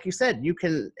of, like you said, you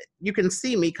can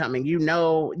see me coming. You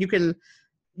can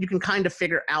kind of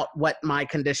figure out what my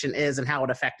condition is and how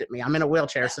it affected me. I'm in a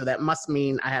wheelchair, so that must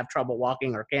mean I have trouble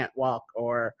walking or can't walk,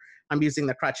 or I'm using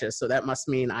the crutches, so that must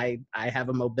mean I have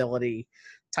a mobility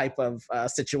type of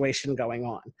situation going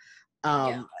on.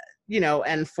 And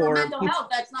for mental health,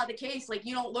 that's not the case. Like,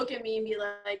 you don't look at me and be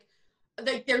like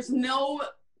there's no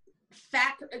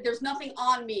fact, there's nothing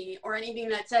on me or anything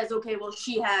that says, okay, well,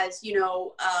 she has,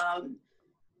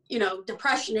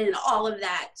 depression and all of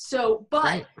that. So, but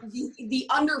Right. the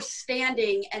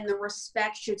understanding and the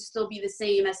respect should still be the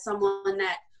same as someone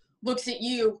that looks at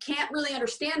you, can't really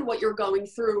understand what you're going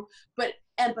through, but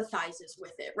empathizes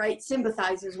with it, right?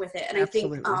 Sympathizes with it. And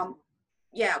Absolutely. I think,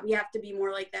 we have to be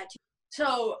more like that too.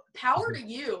 So power to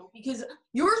you, because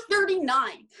you're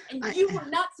 39 and you were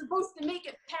not supposed to make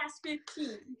it past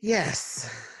 15.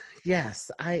 Yes,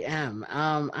 I am.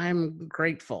 I'm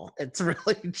grateful. It's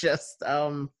really just,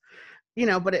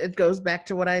 but it goes back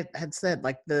to what I had said,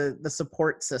 like the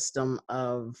support system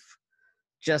of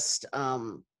just,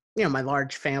 my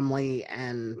large family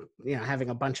and,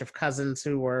 having a bunch of cousins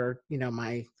who were,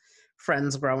 my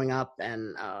friends growing up,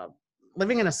 and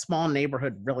living in a small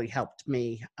neighborhood really helped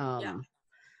me.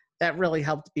 That really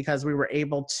helped because we were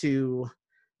able to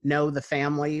know the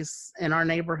families in our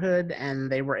neighborhood,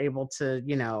 and they were able to,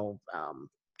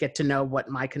 get to know what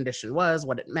my condition was,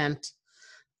 what it meant,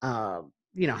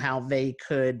 how they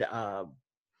could, how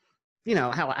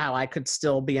I could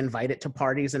still be invited to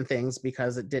parties and things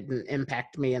because it didn't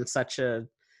impact me in such a,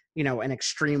 an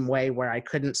extreme way where I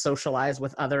couldn't socialize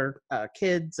with other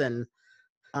kids. And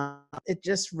it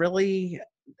just really,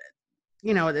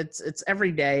 it's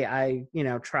every day I,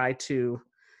 try to,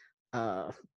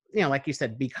 like you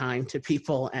said, be kind to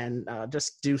people and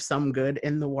just do some good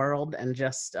in the world, and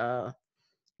just,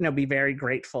 be very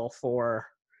grateful for,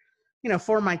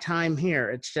 for my time here.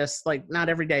 It's just like not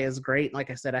every day is great. Like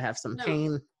I said, I have some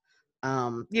pain,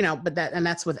 but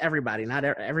that's with everybody. Not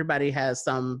everybody has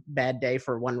some bad day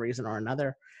for one reason or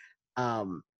another.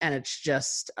 And it's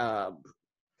just,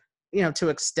 to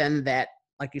extend that,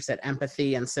 like you said,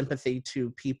 empathy and sympathy to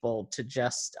people, to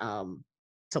just,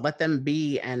 to let them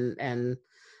be. And,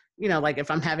 like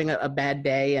if I'm having a bad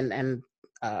day and,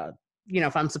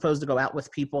 if I'm supposed to go out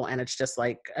with people and it's just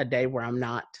like a day where I'm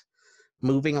not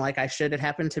moving like I should. It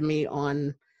happened to me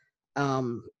on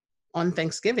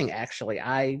Thanksgiving, actually.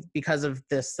 Because of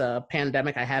this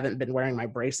pandemic, I haven't been wearing my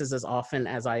braces as often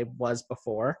as I was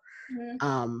before.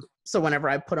 Mm-hmm. So whenever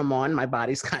I put them on, my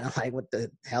body's kind of like, what the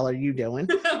hell are you doing?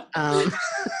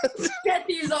 Get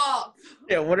these off.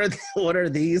 Yeah, what are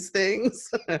these things?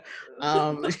 Get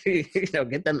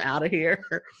them out of here.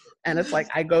 And it's like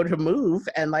I go to move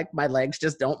and like my legs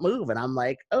just don't move, and I'm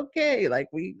like, okay,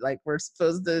 we're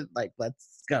supposed to, like,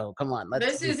 let's go, come on,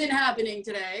 this isn't happening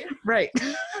today, right?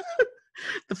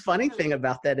 The funny thing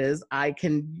about that is I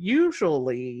can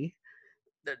usually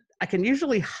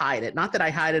hide it. Not that I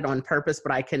hide it on purpose,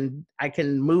 but I can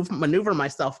maneuver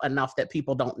myself enough that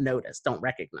people don't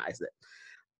recognize it.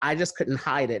 I just couldn't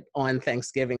hide it on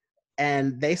Thanksgiving.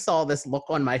 And they saw this look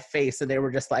on my face and they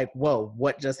were just like, whoa,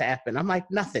 what just happened? I'm like,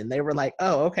 nothing. They were like,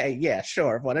 oh, okay, yeah,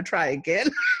 sure. Want to try again?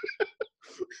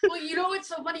 Well, you know what's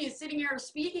so funny is sitting here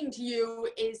speaking to you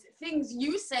is things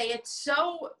you say. It's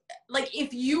so, like,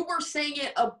 if you were saying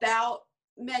it about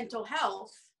mental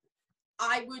health,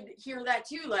 I would hear that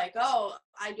too, like, oh,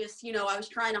 I just, I was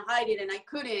trying to hide it and I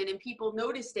couldn't, and people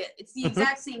noticed it. It's the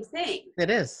exact same thing. It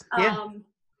is. Yeah.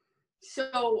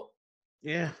 So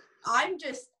yeah, I'm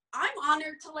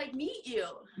honored to like meet you.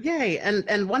 Yay.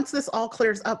 And once this all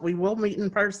clears up, we will meet in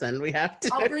person. We have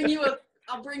to. I'll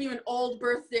bring you an old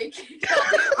birthday cake.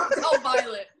 I'll tell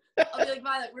Violet. I'll be like,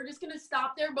 Violet, we're just going to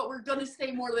stop there, but we're going to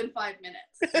stay more than 5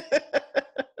 minutes.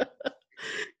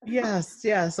 Yes.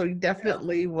 Yeah. So we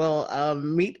definitely will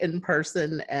meet in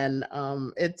person. And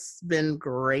it's been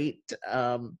great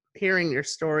hearing your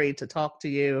story, to talk to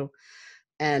you.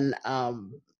 And,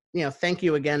 thank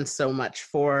you again so much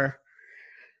for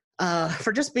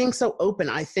just being so open.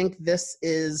 I think this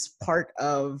is part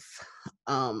of,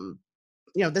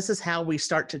 this is how we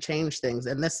start to change things.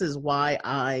 And this is why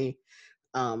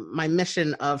my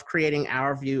mission of creating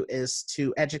Our View is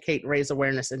to educate, raise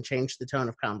awareness, and change the tone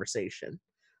of conversation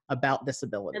about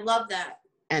disability. I love that.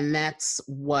 And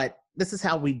this is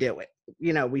how we do it.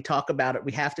 We talk about it.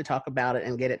 We have to talk about it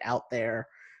and get it out there,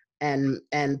 and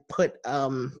put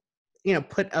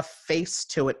a face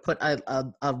to it, put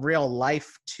a real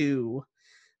life to,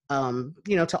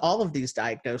 to all of these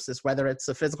diagnoses, whether it's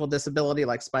a physical disability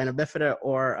like spina bifida,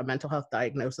 or a mental health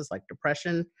diagnosis like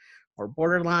depression or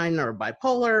borderline or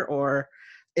bipolar, or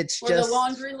it's just the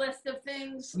laundry list of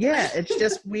things. Yeah, it's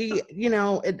just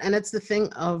and it's the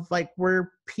thing of like,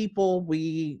 we're people,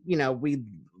 we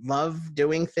love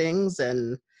doing things,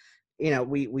 and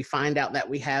we find out that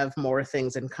we have more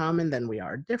things in common than we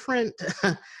are different.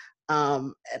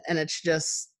 And it's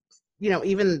just,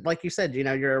 even like you said,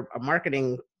 you're a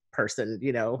marketing person,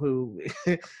 who,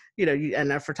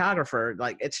 and a photographer,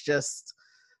 like, it's just,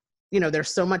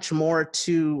 there's so much more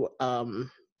to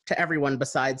everyone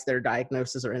besides their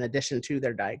diagnosis, or in addition to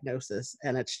their diagnosis.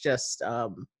 And it's just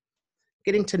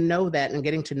getting to know that, and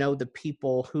getting to know the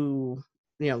people who,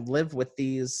 live with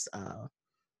these,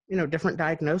 different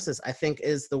diagnoses, I think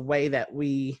is the way that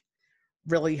we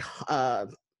really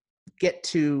get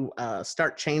to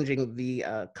start changing the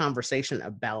conversation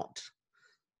about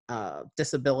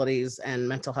disabilities and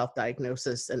mental health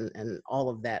diagnosis, and all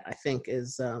of that. I think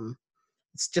is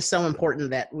it's just so important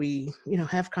that we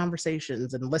have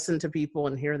conversations and listen to people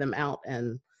and hear them out.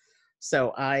 And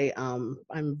so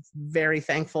I'm very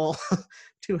thankful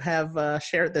to have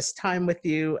shared this time with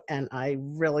you, and I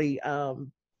really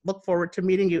look forward to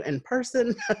meeting you in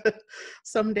person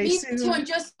someday soon. Me too, and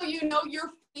just so you know,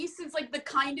 your face is like the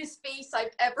kindest face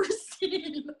I've ever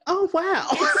seen. Oh, wow.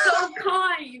 It's so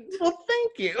kind. Well,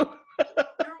 thank you.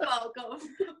 You're welcome.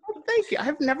 Well, thank you.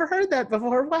 I've never heard that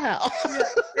before. Wow.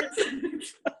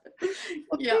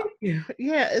 Yeah. Thank you.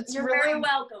 Yeah, it's You're really, very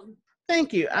welcome.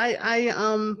 Thank you.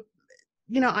 I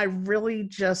really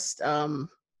just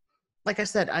like I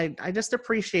said, I just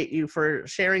appreciate you for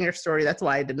sharing your story. That's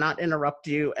why I did not interrupt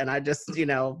you, and I just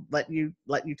let you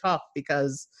talk,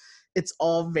 because it's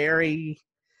all very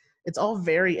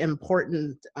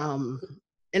important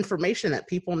information that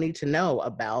people need to know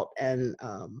about. And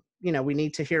we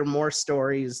need to hear more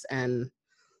stories, and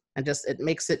just, it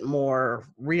makes it more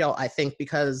real, I think,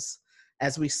 because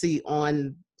as we see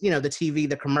on the TV,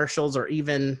 the commercials, or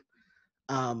even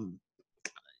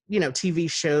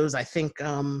TV shows, I think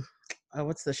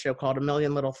what's the show called, A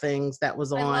Million Little Things, that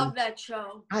was on. I love that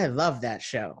show. I love that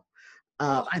show.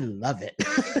 I love it.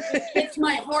 It hits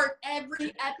my heart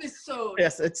every episode.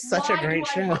 Yes, it's such a great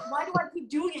show. Why do I keep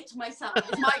doing it to myself?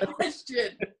 It's my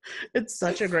question. It's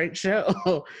such a great show.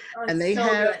 Oh, and they so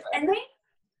have good. And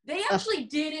they actually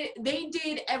did it. They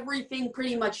did everything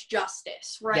pretty much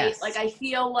justice, right? Yes. Like, I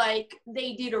feel like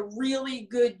they did a really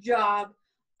good job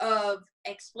of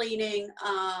explaining,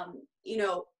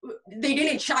 they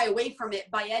didn't shy away from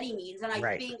it by any means. And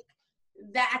I think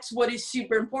that's what is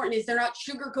super important, is they're not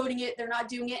sugarcoating it. They're not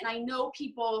doing it. And I know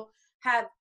people have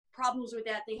problems with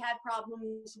that. They had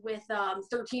problems with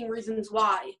 13 Reasons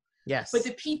Why. Yes. But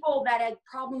the people that had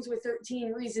problems with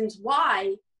 13 Reasons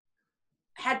Why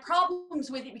had problems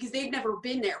with it because they've never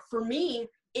been there. For me,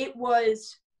 it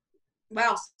was,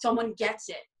 wow, someone gets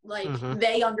it. Like,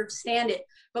 they understand it.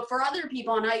 But for other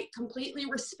people, and I completely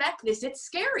respect this, it's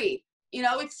scary.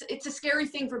 It's a scary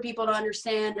thing for people to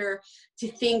understand, or to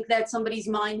think that somebody's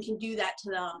mind can do that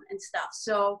to them and stuff.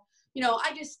 So,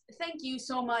 I just thank you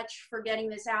so much for getting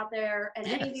this out there, and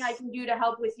anything I can do to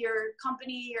help with your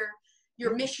company or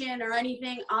your mission or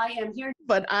anything, I am here.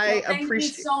 But I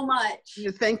appreciate you so much.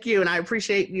 Thank you. And I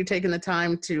appreciate you taking the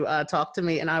time to talk to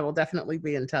me, and I will definitely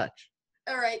be in touch.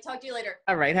 All right. Talk to you later.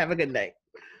 All right. Have a good night.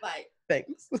 Bye.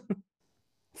 Thanks.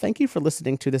 Thank you for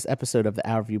listening to this episode of the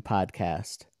Our View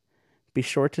podcast. Be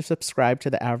sure to subscribe to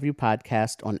the Our View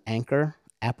podcast on Anchor,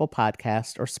 Apple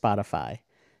Podcast, or Spotify.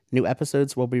 New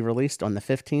episodes will be released on the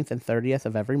 15th and 30th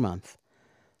of every month.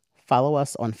 Follow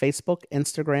us on Facebook,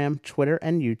 Instagram, Twitter,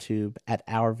 and YouTube at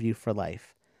Our View for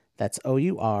Life. That's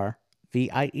OURVIEW,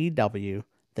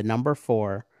 the number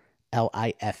 4,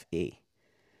 LIFE. Do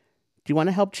you want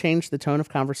to help change the tone of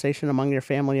conversation among your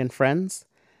family and friends?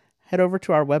 Head over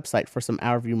to our website for some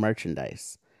Our View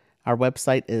merchandise. Our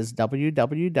website is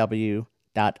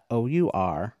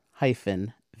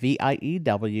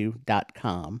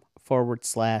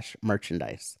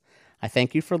www.our-view.com/merchandise. I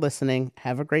thank you for listening.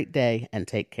 Have a great day and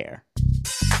take care.